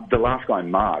 The last guy,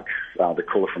 Mark, the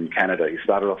caller from Canada, he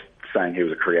started off saying he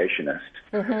was a creationist,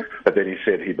 but then he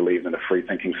said he believed in a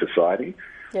free-thinking society.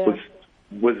 Yeah.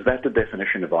 Was that the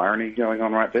definition of irony going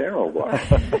on right there, or what?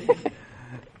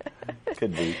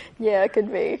 Could be. Yeah, it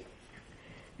could be.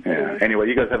 Yeah. Anyway,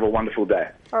 you guys have a wonderful day.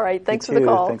 All right. Thanks for the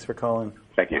call. Thanks for calling.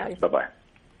 Thank you. Bye-bye.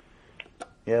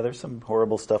 Yeah, there's some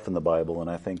horrible stuff in the Bible, and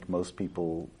I think most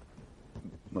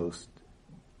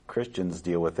Christians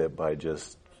deal with it by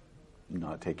just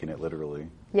not taking it literally.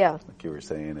 Yeah. Like you were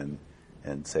saying,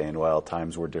 and saying, well,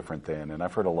 times were different then. And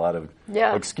I've heard a lot of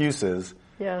excuses.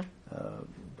 Yeah.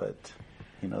 But,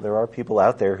 there are people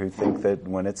out there who think that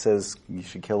when it says you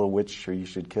should kill a witch or you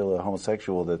should kill a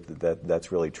homosexual,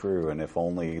 that's really true. And if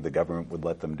only the government would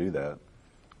let them do that,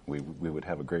 we would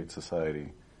have a great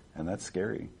society. And that's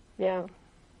scary. Yeah.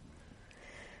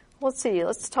 Let's see.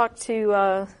 Let's talk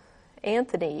to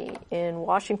Anthony in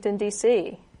Washington,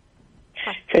 D.C.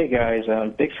 Hey, guys. I'm a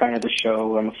big fan of the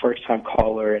show. I'm a first-time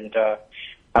caller, and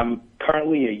I'm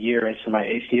currently a year into my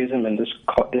atheism, and this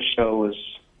show is,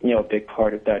 a big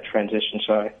part of that transition.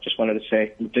 So I just wanted to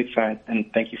say I'm a big fan,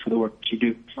 and thank you for the work that you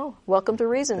do. Oh, welcome to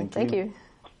Reason. Thank you.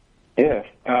 Yeah.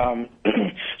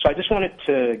 So I just wanted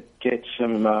to get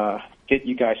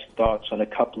you guys' thoughts on a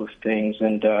couple of things,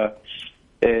 and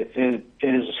it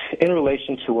is in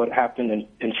relation to what happened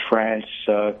in France,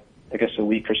 I guess a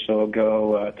week or so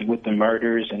ago, with the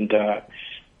murders, and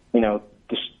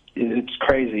it's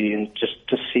crazy, and just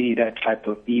to see that type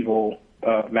of evil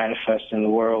manifest in the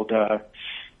world.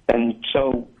 And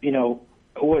so,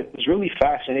 what was really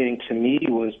fascinating to me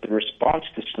was the response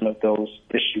to some of those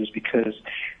issues, because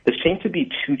there seem to be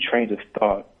two trains of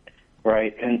thought,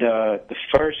 right? And the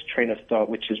first train of thought,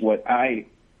 which is what I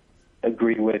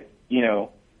agree with,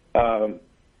 the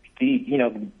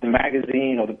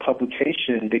magazine or the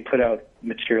publication, they put out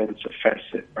material that's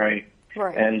offensive, right?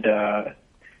 Right.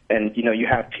 And you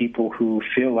have people who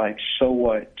feel like, so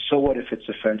what if it's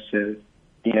offensive?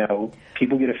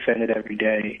 People get offended every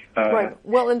day. Right.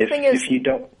 Well, and the thing is, if you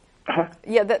don't,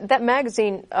 yeah, that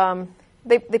magazine,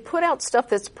 they put out stuff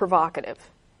that's provocative.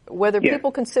 Whether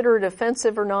people consider it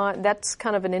offensive or not, that's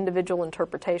kind of an individual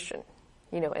interpretation,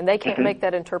 and they can't make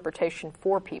that interpretation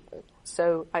for people.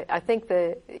 So I think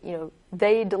that,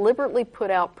 they deliberately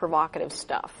put out provocative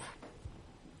stuff.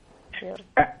 Yeah.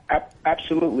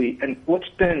 Absolutely. And what's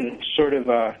been sort of,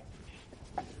 I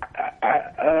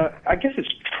guess it's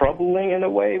troubling in a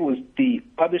way, was the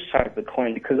other side of the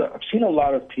coin, because I've seen a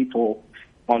lot of people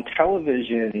on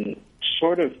television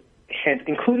sort of hint,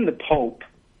 including the Pope,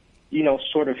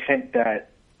 sort of hint that,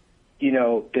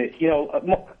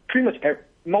 pretty much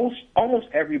almost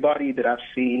everybody that I've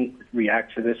seen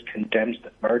react to this condemns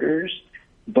the murders,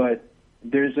 but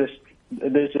there's a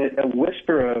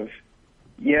whisper of,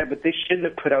 yeah, but they shouldn't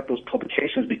have put out those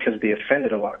publications because they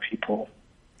offended a lot of people.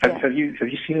 Have you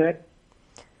seen that?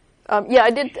 Yeah,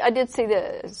 I did see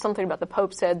something about the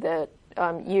Pope said that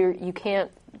you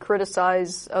can't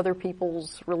criticize other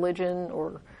people's religion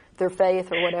or their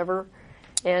faith or whatever.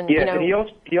 And and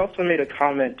he also made a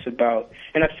comment about,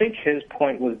 and I think his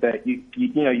point was that you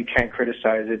can't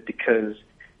criticize it because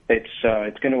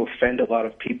it's going to offend a lot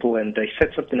of people. And they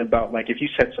said something about, like, if you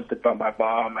said something about my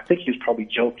mom, I think he was probably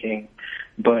joking,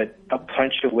 but a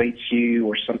punch awaits you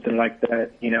or something like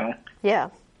that. Yeah.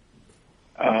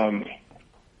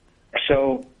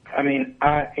 So, I mean,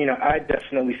 I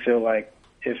definitely feel like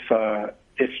if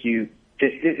you,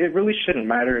 it really shouldn't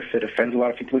matter if it offends a lot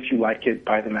of people. If you like it,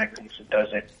 buy the magazine. If it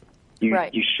doesn't,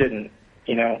 you shouldn't,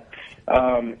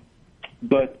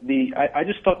 But I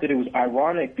just thought that it was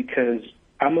ironic because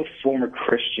I'm a former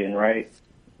Christian, right?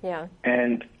 Yeah.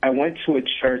 And I went to a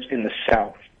church in the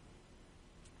South,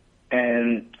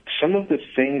 and some of the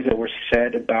things that were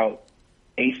said about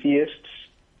atheists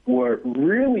were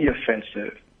really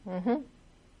offensive. Mm-hmm.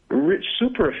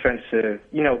 Super offensive,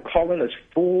 calling us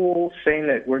fools, saying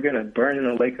that we're going to burn in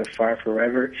a lake of fire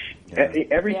forever. Yeah.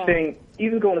 Everything,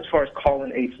 even going as far as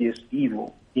calling atheists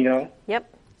evil,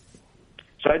 Yep.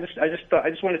 So I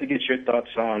just wanted to get your thoughts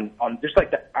on just like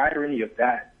the irony of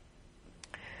that.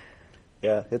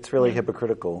 Yeah, it's really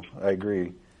hypocritical. I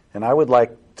agree. And I would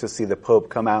like to see the Pope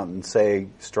come out and say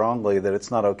strongly that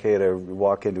it's not okay to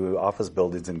walk into office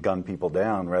buildings and gun people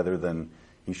down, rather than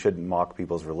you shouldn't mock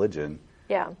people's religion.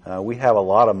 Yeah. We have a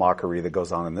lot of mockery that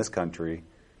goes on in this country.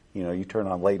 You turn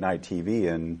on late night TV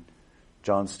and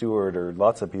Jon Stewart or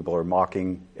lots of people are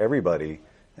mocking everybody,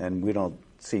 and we don't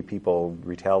see people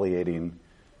retaliating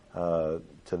to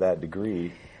that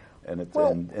degree,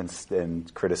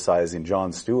 and criticizing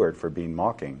Jon Stewart for being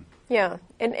mocking. Yeah,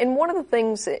 and one of the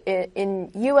things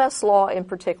in U.S. law in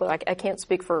particular, I can't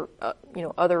speak for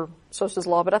other sources of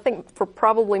law, but I think for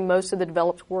probably most of the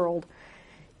developed world,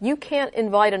 you can't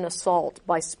invite an assault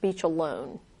by speech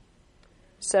alone.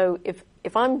 So if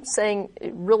I'm saying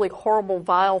really horrible,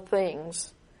 vile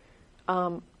things,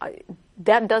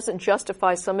 that doesn't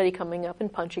justify somebody coming up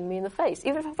and punching me in the face,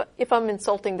 even if I'm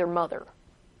insulting their mother,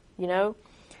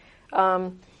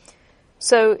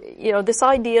 So, this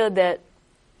idea that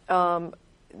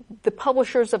the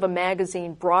publishers of a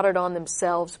magazine brought it on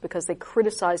themselves because they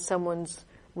criticized someone's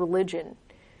religion,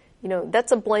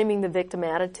 that's a blaming the victim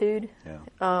attitude.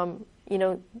 Yeah.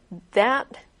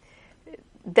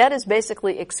 That is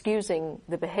basically excusing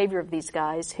the behavior of these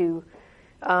guys who,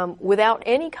 without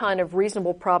any kind of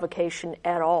reasonable provocation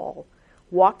at all,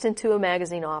 walked into a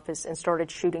magazine office and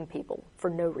started shooting people for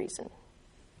no reason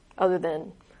other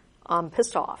than, I'm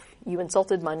pissed off. You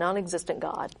insulted my non-existent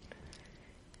God.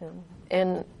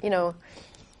 And,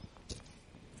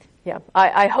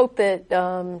 I hope that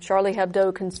Charlie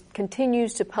Hebdo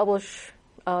continues to publish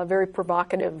very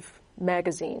provocative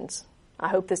magazines. I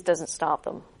hope this doesn't stop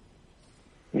them.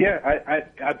 Yeah,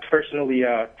 I personally,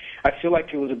 I feel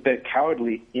like it was a bit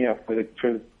cowardly,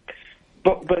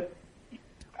 but.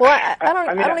 Well, I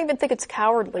don't even think it's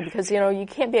cowardly because you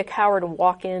can't be a coward and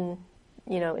walk in,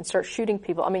 and start shooting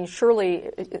people. I mean,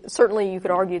 certainly you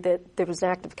could argue that there was an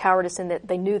act of cowardice in that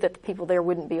they knew that the people there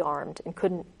wouldn't be armed and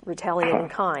couldn't retaliate in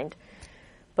kind.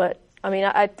 But I mean,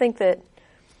 I think that,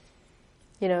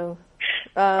 well,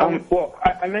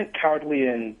 I meant cowardly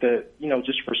in the,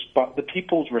 just the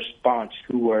people's response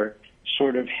who were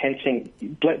sort of hinting,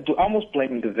 almost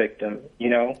blaming the victim, you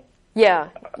know? Yeah,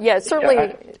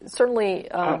 certainly,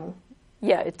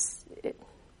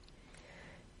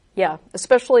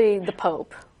 especially the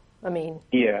Pope. I mean,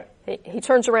 he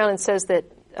turns around and says that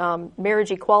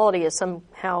marriage equality is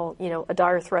somehow, a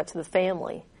dire threat to the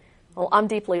family. Well, I'm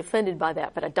deeply offended by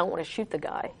that, but I don't want to shoot the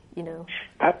guy,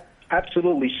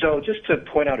 Absolutely. So just to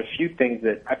point out a few things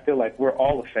that I feel like we're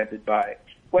all offended by.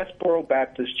 Westboro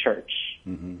Baptist Church.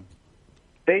 Mm-hmm.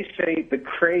 They say the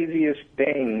craziest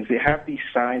things. They have these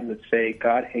signs that say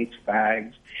God hates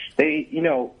fags.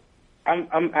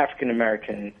 I'm African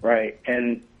American, right?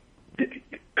 And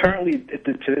currently,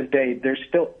 to this day, there's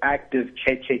still active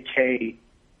KKK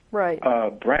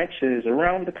branches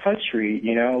around the country.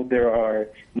 There are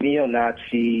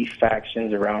neo-Nazi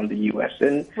factions around the U.S.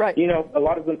 And, a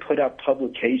lot of them put out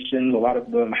publications. A lot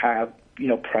of them have,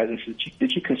 presence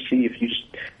that you can see if you just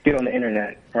get on the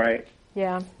internet, right?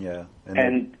 Yeah. Yeah.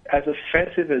 And as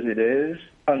offensive as it is,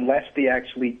 unless they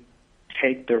actually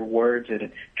take their words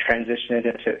and transition it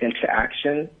into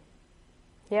action.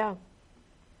 Yeah.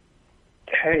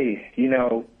 Hey,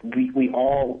 we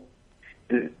all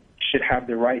should have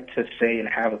the right to say and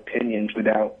have opinions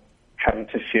without having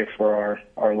to fear for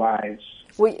our lives.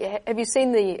 Have you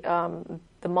seen the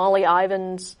Molly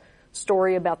Ivins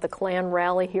story about the Klan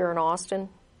rally here in Austin?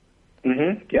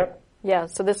 Mm-hmm. Yep. Yeah,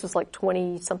 so this was like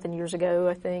 20-something years ago,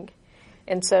 I think.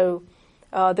 And so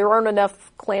there aren't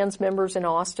enough Klans members in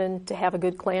Austin to have a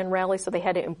good Klan rally, so they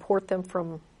had to import them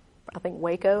from, I think,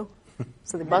 Waco.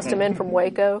 So they bust them in from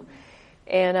Waco.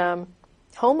 And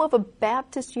home of a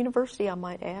Baptist university, I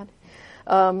might add.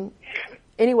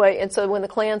 Anyway, and so when the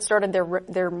Klan started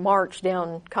their march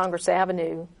down Congress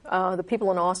Avenue, the people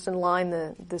in Austin lined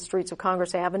the streets of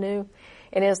Congress Avenue.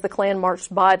 And as the Klan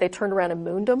marched by, they turned around and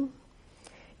mooned them.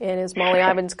 And as Molly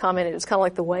Ivins commented, it was kind of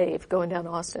like the wave going down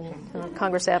Austin,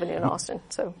 Congress Avenue in Austin.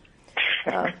 So,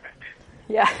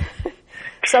 yeah.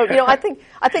 So, I think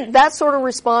that sort of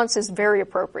response is very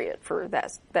appropriate for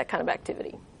that kind of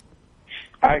activity.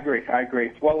 I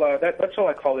agree. Well, that's all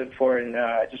I called in for, and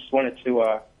I just wanted to.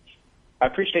 I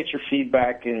appreciate your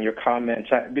feedback and your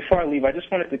comments. Before I leave, I just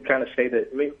wanted to kind of say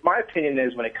that my opinion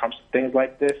is when it comes to things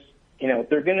like this,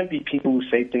 there are going to be people who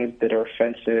say things that are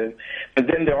offensive, but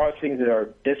then there are things that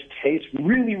are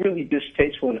really, really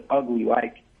distasteful and ugly,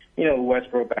 like, the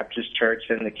Westboro Baptist Church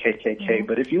and the KKK. Mm-hmm.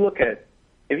 But if you look at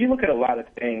a lot of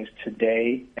things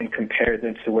today and compare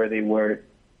them to where they were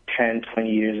 10,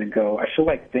 20 years ago, I feel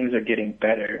like things are getting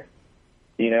better,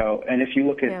 and if you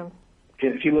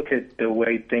look at the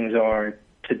way things are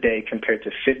today compared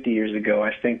to 50 years ago,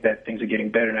 I think that things are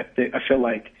getting better. And I feel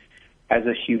like as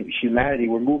a humanity,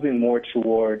 we're moving more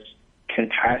towards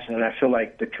compassion, and I feel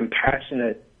like the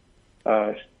compassionate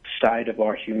side of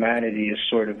our humanity is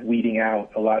sort of weeding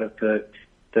out a lot of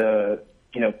the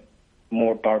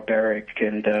more barbaric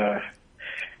and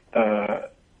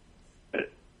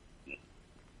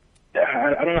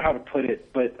I don't know how to put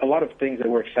it, but a lot of things that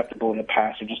were acceptable in the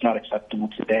past are just not acceptable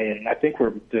today, and I think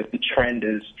the trend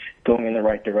is going in the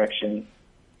right direction.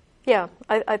 Yeah,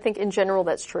 I think in general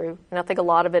that's true, and I think a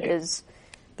lot of it is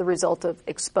the result of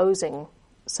exposing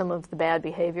some of the bad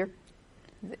behavior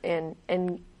and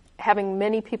having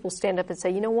many people stand up and say,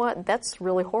 you know what, that's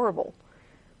really horrible.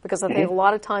 Because I think a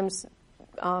lot of times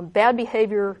bad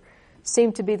behavior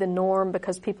seemed to be the norm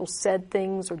because people said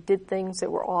things or did things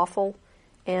that were awful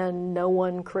and no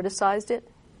one criticized it.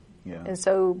 Yeah. And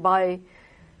so by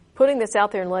putting this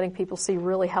out there and letting people see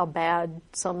really how bad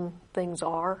some things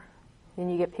are,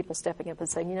 and you get people stepping up and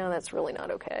saying, that's really not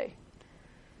okay.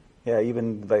 Yeah,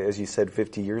 even as you said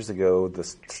 50 years ago, the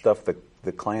stuff that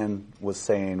the Klan was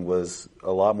saying was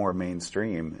a lot more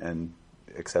mainstream and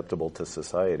acceptable to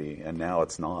society, and now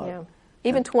it's not. Yeah,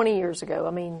 even 20 years ago.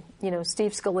 I mean,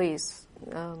 Steve Scalise,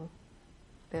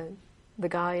 the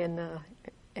guy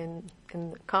in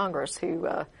Congress who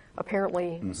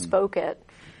apparently spoke at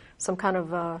some kind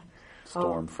of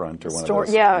Stormfront or one of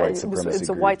those white supremacy groups. It's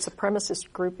a white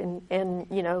supremacist group,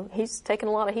 and he's taken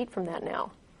a lot of heat from that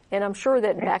now. And I'm sure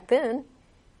that back then,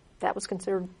 that was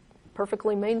considered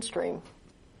perfectly mainstream.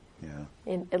 Yeah.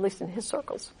 At least in his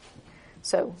circles.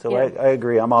 So I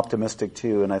agree. I'm optimistic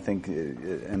too, and I think,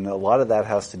 and a lot of that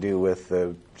has to do with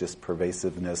the just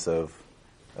pervasiveness of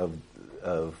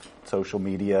social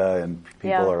media, and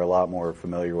people are a lot more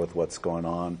familiar with what's going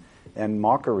on. And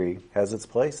mockery has its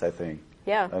place, I think.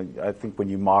 Yeah. I think when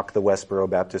you mock the Westboro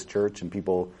Baptist Church and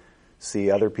people see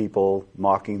other people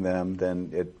mocking them,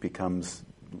 then it becomes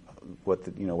what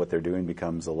they're doing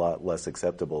becomes a lot less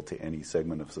acceptable to any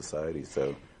segment of society.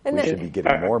 So we should be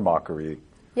getting more mockery.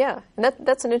 Yeah, and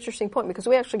that's an interesting point because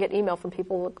we actually get email from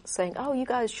people saying, oh, you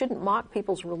guys shouldn't mock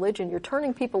people's religion. You're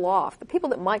turning people off. The people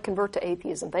that might convert to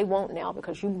atheism, they won't now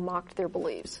because you mocked their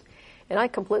beliefs. And I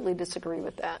completely disagree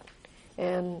with that.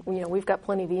 And, we've got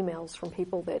plenty of emails from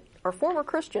people that are former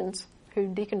Christians who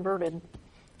deconverted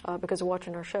because of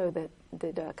watching our show that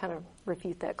kind of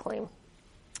refute that claim.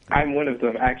 I'm one of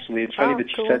them, actually. It's funny that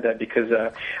you cool. said that because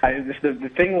the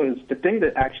thing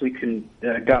that actually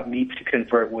got me to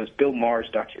convert was Bill Maher's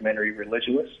documentary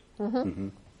Religious. Mm-hmm.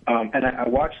 And I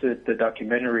watched the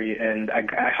documentary, and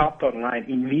I hopped online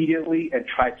immediately and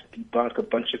tried to debunk a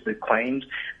bunch of the claims.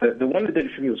 The one that did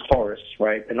it for me was Horus,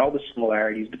 right, and all the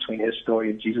similarities between his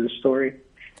story and Jesus' story.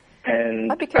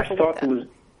 And I'd be careful I thought with that. it was.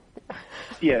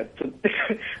 Yeah, so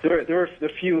there were a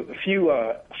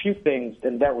few things,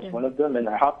 and that was one of them. And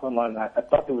I hopped online, and I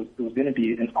thought there was going to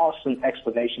be an awesome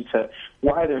explanation to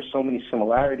why there's so many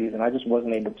similarities, and I just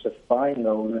wasn't able to find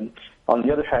those. And on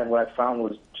the other hand, what I found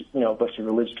was, a bunch of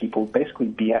religious people basically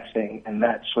BSing, and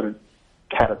that sort of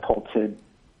catapulted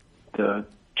the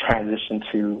transition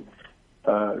to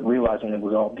realizing it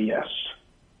was all BS.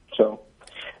 So.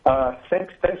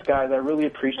 Thanks, guys. I really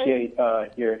appreciate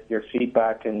your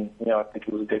feedback, and I think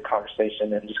it was a good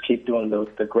conversation. And just keep doing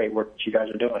the great work that you guys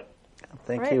are doing.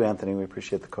 Thank you, Anthony. We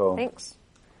appreciate the call. Thanks.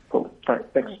 Cool. All right.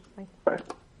 Thanks. Bye.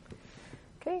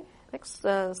 Okay. Next,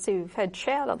 let's see. We've had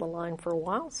Chad on the line for a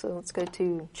while, so let's go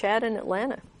to Chad in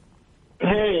Atlanta.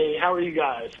 Hey, how are you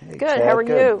guys? Hey, Good. Chad, How are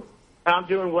you? I'm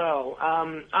doing well.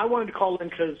 I wanted to call in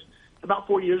because about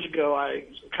 4 years ago, I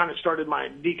kind of started my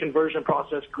deconversion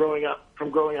process growing up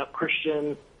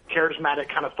Christian, charismatic,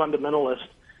 kind of fundamentalist.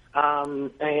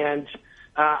 And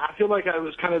I feel like I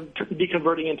was kind of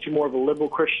deconverting into more of a liberal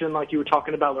Christian, like you were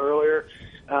talking about earlier.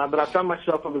 But I found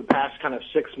myself over the past kind of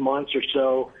 6 months or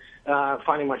so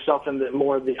finding myself in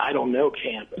more of the I don't know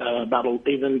camp,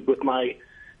 even with my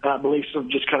beliefs of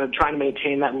just kind of trying to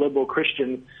maintain that liberal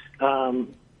Christian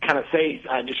kind of faith.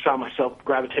 I just found myself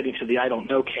gravitating to the I don't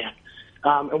know camp.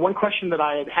 And one question that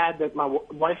I had that my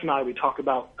wife and I, we talk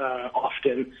about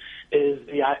often is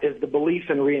the belief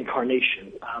in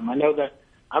reincarnation. I know that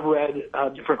I've read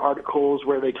different articles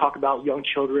where they talk about young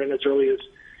children as early as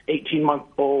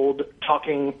 18-month-old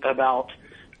talking about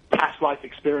past life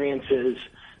experiences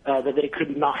that they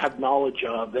could not have knowledge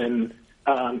of, and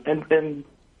having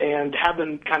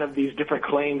kind of these different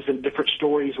claims and different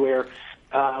stories where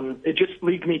it just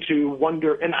leads me to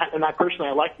wonder, and I personally,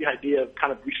 I like the idea of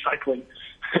kind of recycling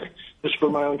just for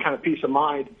my own kind of peace of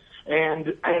mind.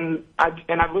 And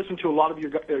I've listened to a lot of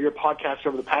your podcasts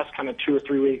over the past kind of 2 or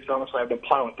 3 weeks. Honestly, I've been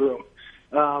plowing through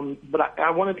them. But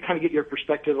I wanted to kind of get your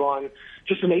perspective on,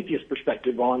 just an atheist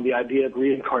perspective on the idea of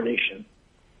reincarnation.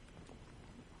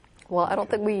 Well, I don't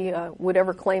think we would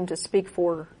ever claim to speak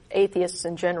for atheists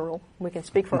in general. We can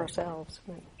speak for ourselves.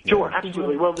 Sure,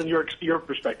 absolutely. Well, then your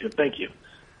perspective. Thank you.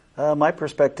 My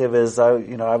perspective is, I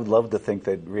would love to think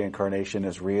that reincarnation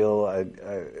is real.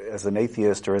 As an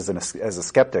atheist, or as a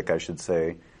skeptic, I should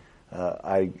say,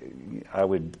 I'm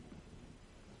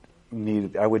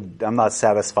not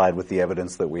satisfied with the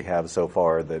evidence that we have so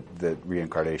far that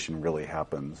reincarnation really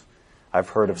happens. I've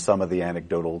heard of some of the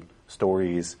anecdotal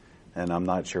stories, and I'm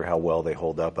not sure how well they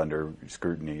hold up under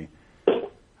scrutiny.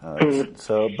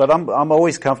 But I'm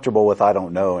always comfortable with I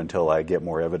don't know until I get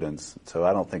more evidence. So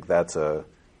I don't think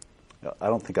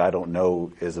I don't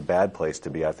know is a bad place to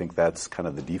be. I think that's kind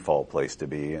of the default place to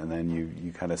be, and then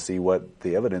you kind of see what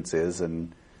the evidence is,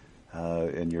 and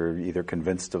you're either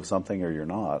convinced of something or you're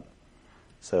not.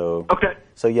 So okay.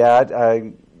 So yeah,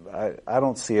 I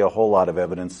don't see a whole lot of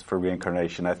evidence for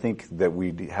reincarnation. I think that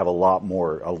we have a lot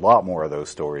more of those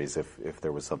stories if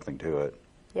there was something to it.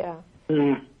 Yeah.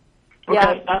 Mm.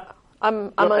 Okay. Yeah,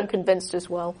 I'm unconvinced as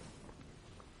well.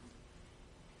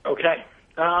 Okay.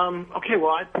 Okay,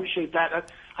 well, I appreciate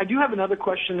that. I do have another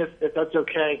question, if that's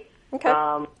okay.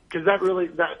 Okay. Because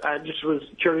I just was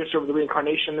curious over the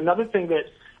reincarnation. Another thing that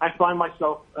I find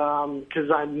myself,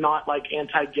 because I'm not like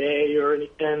anti-gay or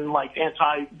anything, like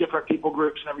anti-different people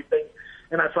groups and everything,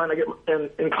 and I find I get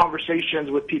in conversations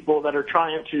with people that are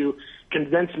trying to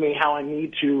convince me how I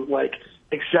need to like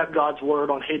accept God's word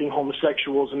on hating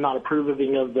homosexuals and not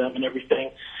approving of them and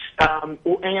everything, and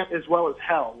as well as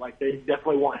hell. Like they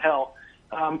definitely want hell.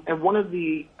 And one of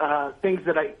the things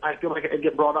that I feel like I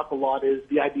get brought up a lot is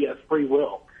the idea of free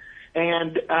will.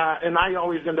 And I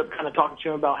always end up kind of talking to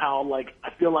him about how, like,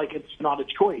 I feel like it's not a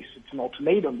choice. It's an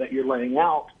ultimatum that you're laying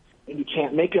out, and you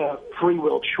can't make a free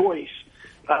will choice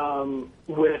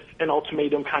with an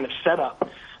ultimatum kind of setup.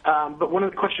 But one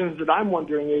of the questions that I'm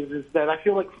wondering is that I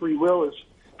feel like free will is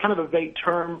kind of a vague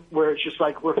term where it's just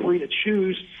like we're free to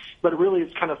choose, but really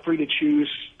it's kind of free to choose.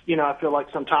 I feel like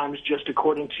sometimes just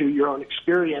according to your own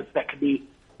experience, that could be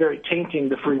very tainting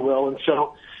to free will.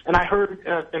 And I heard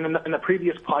in the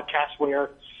previous podcast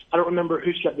where, I don't remember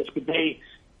who said this, but they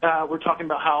were talking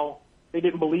about how they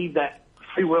didn't believe that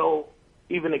free will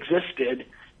even existed.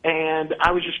 And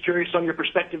I was just curious on your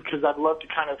perspective, because I'd love to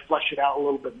kind of flesh it out a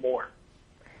little bit more.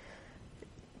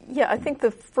 Yeah, I think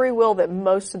the free will that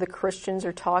most of the Christians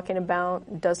are talking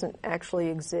about doesn't actually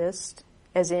exist,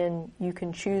 as in you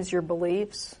can choose your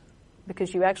beliefs,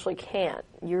 because you actually can't.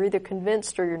 You're either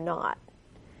convinced or you're not.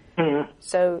 Mm-hmm.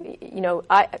 So,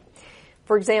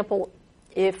 for example,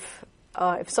 if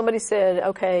somebody said,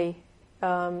 okay,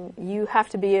 you have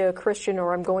to be a Christian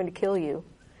or I'm going to kill you,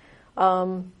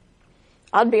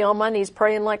 I'd be on my knees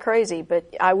praying like crazy,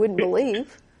 but I wouldn't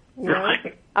believe,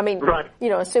 Right. I mean, right.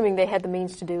 Assuming they had the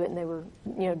means to do it and they were,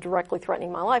 directly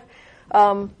threatening my life.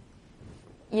 And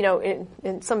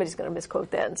somebody's going to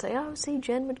misquote that and say, oh, see,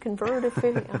 Jen would convert if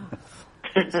it...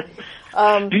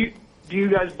 Do you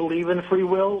guys believe in free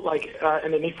will, like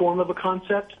in any form of a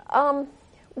concept?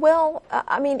 Well,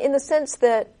 I mean, in the sense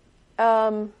that,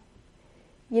 I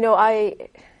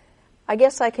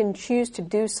guess I can choose to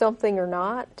do something or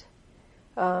not.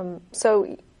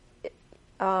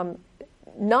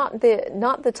 Not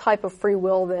the type of free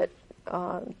will that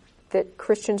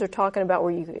Christians are talking about,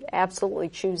 where you could absolutely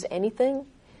choose anything.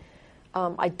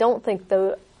 I don't think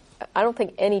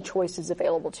any choice is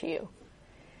available to you.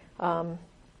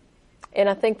 And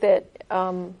I think that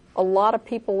a lot of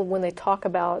people, when they talk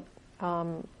about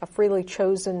a freely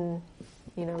chosen,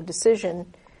 decision,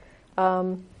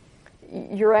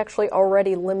 you're actually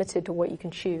already limited to what you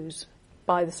can choose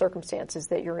by the circumstances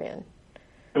that you're in.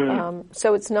 Mm-hmm.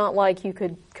 So it's not like you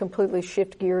could completely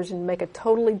shift gears and make a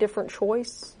totally different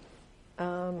choice.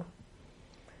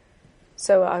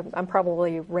 So I'm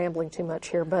probably rambling too much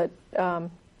here, but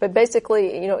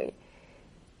basically,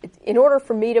 in order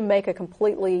for me to make a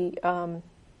completely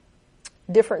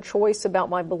different choice about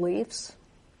my beliefs,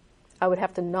 I would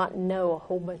have to not know a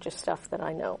whole bunch of stuff that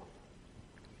I know.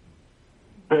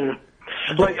 Mm.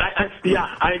 Like,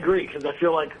 I agree, because I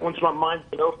feel like once my mind's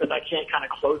been opened, I can't kind of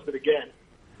close it again.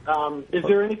 Is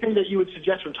there anything that you would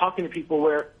suggest when talking to people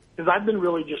where, because I've been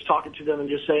really just talking to them and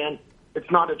just saying, it's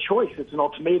not a choice, it's an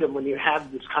ultimatum when you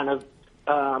have this kind of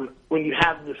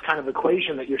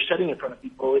equation that you're setting in front of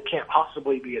people. It can't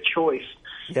possibly be a choice.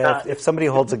 Yeah, if somebody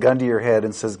holds a gun to your head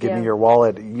and says, give me your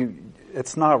wallet,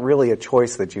 it's not really a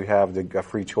choice that you have, a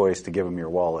free choice to give them your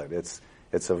wallet. It's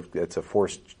a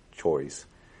forced choice.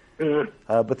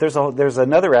 Mm-hmm. But there's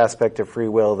another aspect of free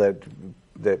will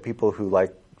that people who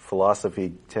like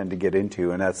philosophy tend to get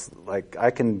into, and that's like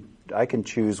I can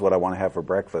choose what I want to have for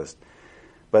breakfast.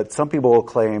 But some people will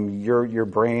claim your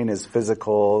brain is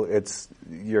physical. It's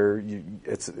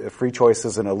a free choice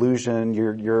is an illusion.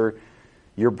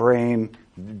 Your brain,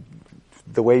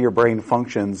 the way your brain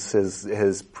functions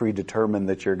has predetermined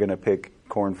that you're going to pick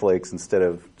cornflakes instead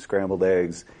of scrambled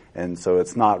eggs, and so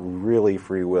it's not really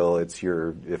free will. It's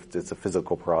a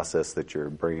physical process that your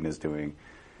brain is doing.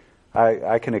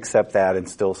 I can accept that and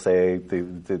still say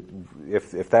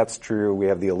if that's true, we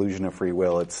have the illusion of free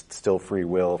will. It's still free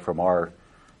will from our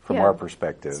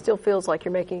perspective. It still feels like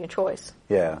you're making a choice.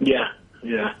 Yeah.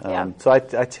 Yeah. So I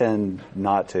tend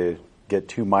not to get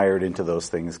too mired into those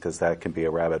things, because that can be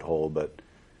a rabbit hole. But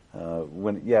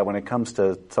when it comes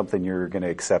to something you're going to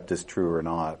accept as true or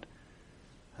not,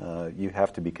 you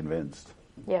have to be convinced.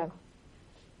 Yeah.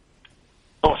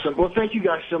 Awesome. Well, thank you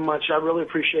guys so much. I really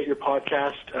appreciate your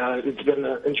podcast. It's been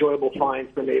an enjoyable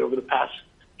find for me over the past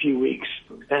few weeks,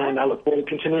 and I look forward to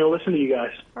continuing to listen to you guys.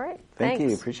 All right. Thank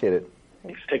you. Appreciate it.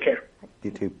 Thanks. Take care.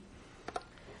 You too.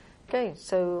 Okay,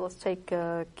 so let's take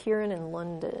Kieran in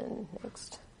London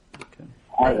next. Okay.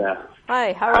 Hi there.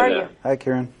 Hi, how are you? Hi,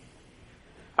 Kieran.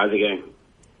 How's it going?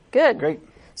 Good. Great.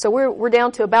 So we're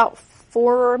down to about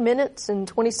 4 minutes and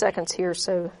 20 seconds here,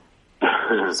 so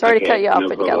sorry to cut you off,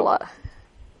 but you got a lot.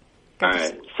 All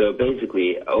right. So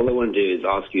basically, all I want to do is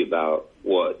ask you about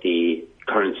what the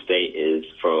current state is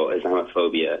for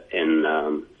Islamophobia in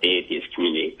the atheist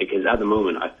community, because at the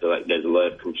moment I feel like there's a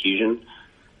lot of confusion,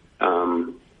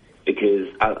 because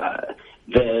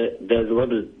there's a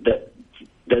lot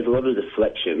of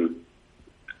deflection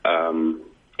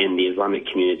in the Islamic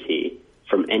community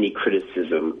from any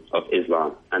criticism of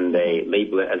Islam, and they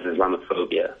label it as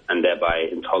Islamophobia and thereby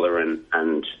intolerant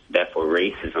and therefore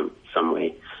racism some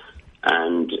way.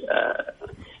 And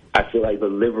I feel like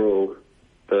the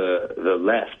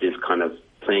left is kind of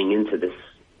playing into this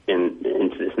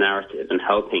narrative and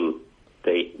helping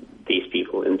these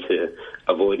people into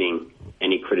avoiding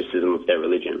any criticism of their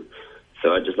religion.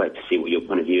 So I'd just like to see what your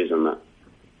point of view is on that.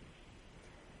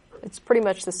 It's pretty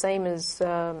much the same as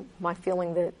my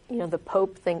feeling that the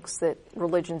Pope thinks that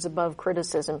religion's above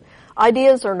criticism.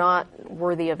 Ideas are not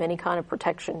worthy of any kind of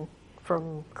protection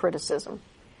from criticism.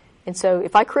 And so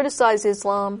if I criticize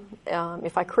Islam,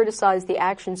 if I criticize the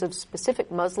actions of specific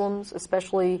Muslims,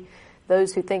 especially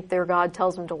those who think their God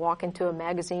tells them to walk into a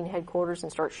magazine headquarters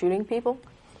and start shooting people,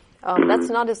 that's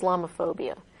not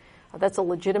Islamophobia. That's a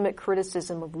legitimate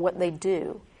criticism of what they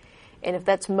do. And if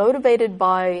that's motivated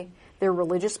by their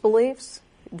religious beliefs,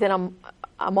 then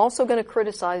I'm also going to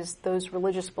criticize those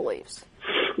religious beliefs.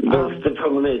 The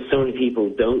problem is so many people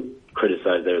don't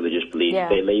criticize their religious beliefs. Yeah.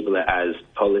 They label it as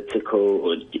political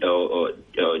or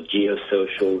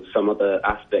geosocial, some other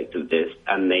aspect of this,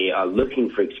 and they are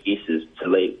looking for excuses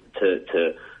to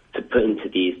put into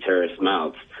these terrorist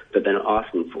mouths that they're not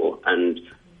asking for. And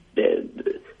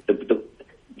the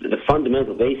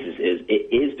fundamental basis is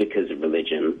it is because of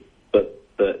religion, but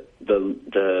the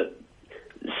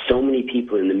so many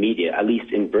people in the media, at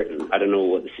least in Britain, I don't know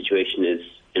what the situation is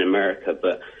in America,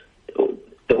 but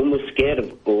they're almost scared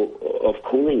of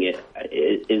calling it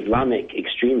Islamic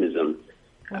extremism.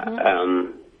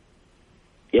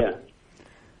 Yeah.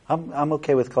 I'm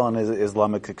okay with calling it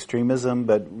Islamic extremism,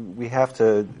 but we have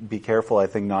to be careful, I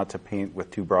think, not to paint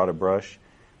with too broad a brush.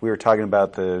 We were talking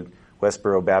about the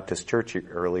Westboro Baptist Church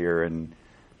earlier, and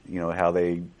how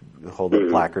they hold up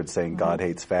placards saying God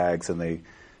hates fags, and they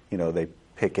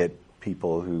picket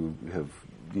people who have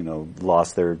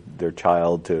lost their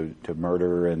child to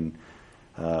murder, and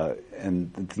I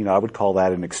would call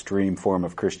that an extreme form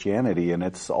of Christianity, and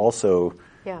it's also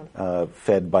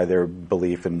fed by their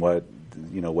belief in what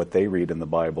they read in the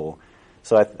Bible.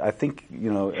 So I think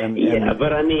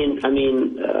but I mean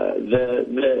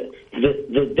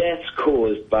the deaths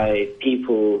caused by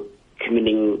people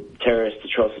committing terrorist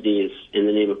atrocities in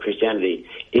the name of Christianity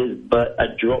is but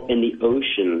a drop in the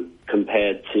ocean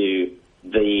compared to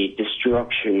the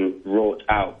destruction wrought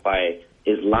out by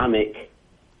Islamic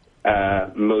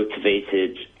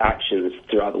motivated actions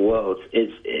throughout the world.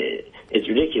 It's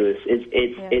ridiculous.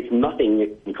 It's nothing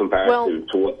in comparison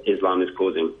to what Islam is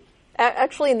causing.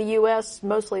 Actually, in the U.S.,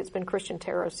 mostly it's been Christian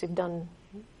terrorists who've done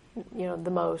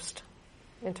the most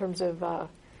in terms of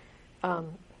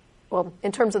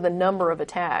in terms of the number of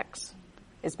attacks.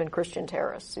 It's been Christian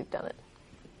terrorists who've done it.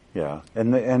 Yeah,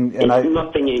 and it's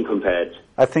nothing in compared.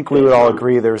 I think we would all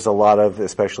agree there's a lot of,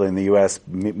 especially in the U.S.,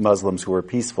 Muslims who are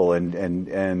peaceful,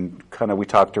 and kind of we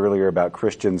talked earlier about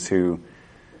Christians who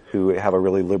have a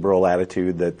really liberal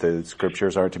attitude that the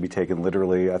scriptures aren't to be taken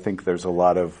literally. I think there's a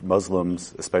lot of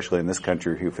Muslims, especially in this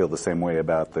country, who feel the same way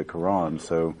about the Quran.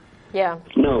 So yeah,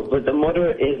 no, but the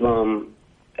moderate Islam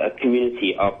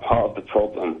community are part of the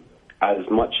problem as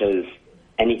much as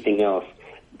anything else.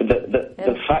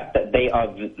 The fact that they are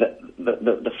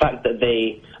the fact that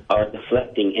they are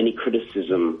deflecting any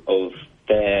criticism of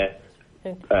their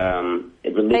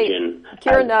religion. Hey,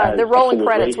 Kieran, they're rolling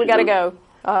credits. We got to go.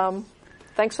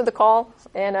 Thanks for the call,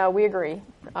 and we agree.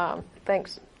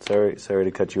 Thanks. Sorry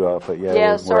to cut you off, but we're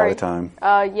out of time.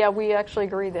 We actually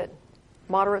agree that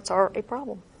moderates are a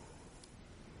problem.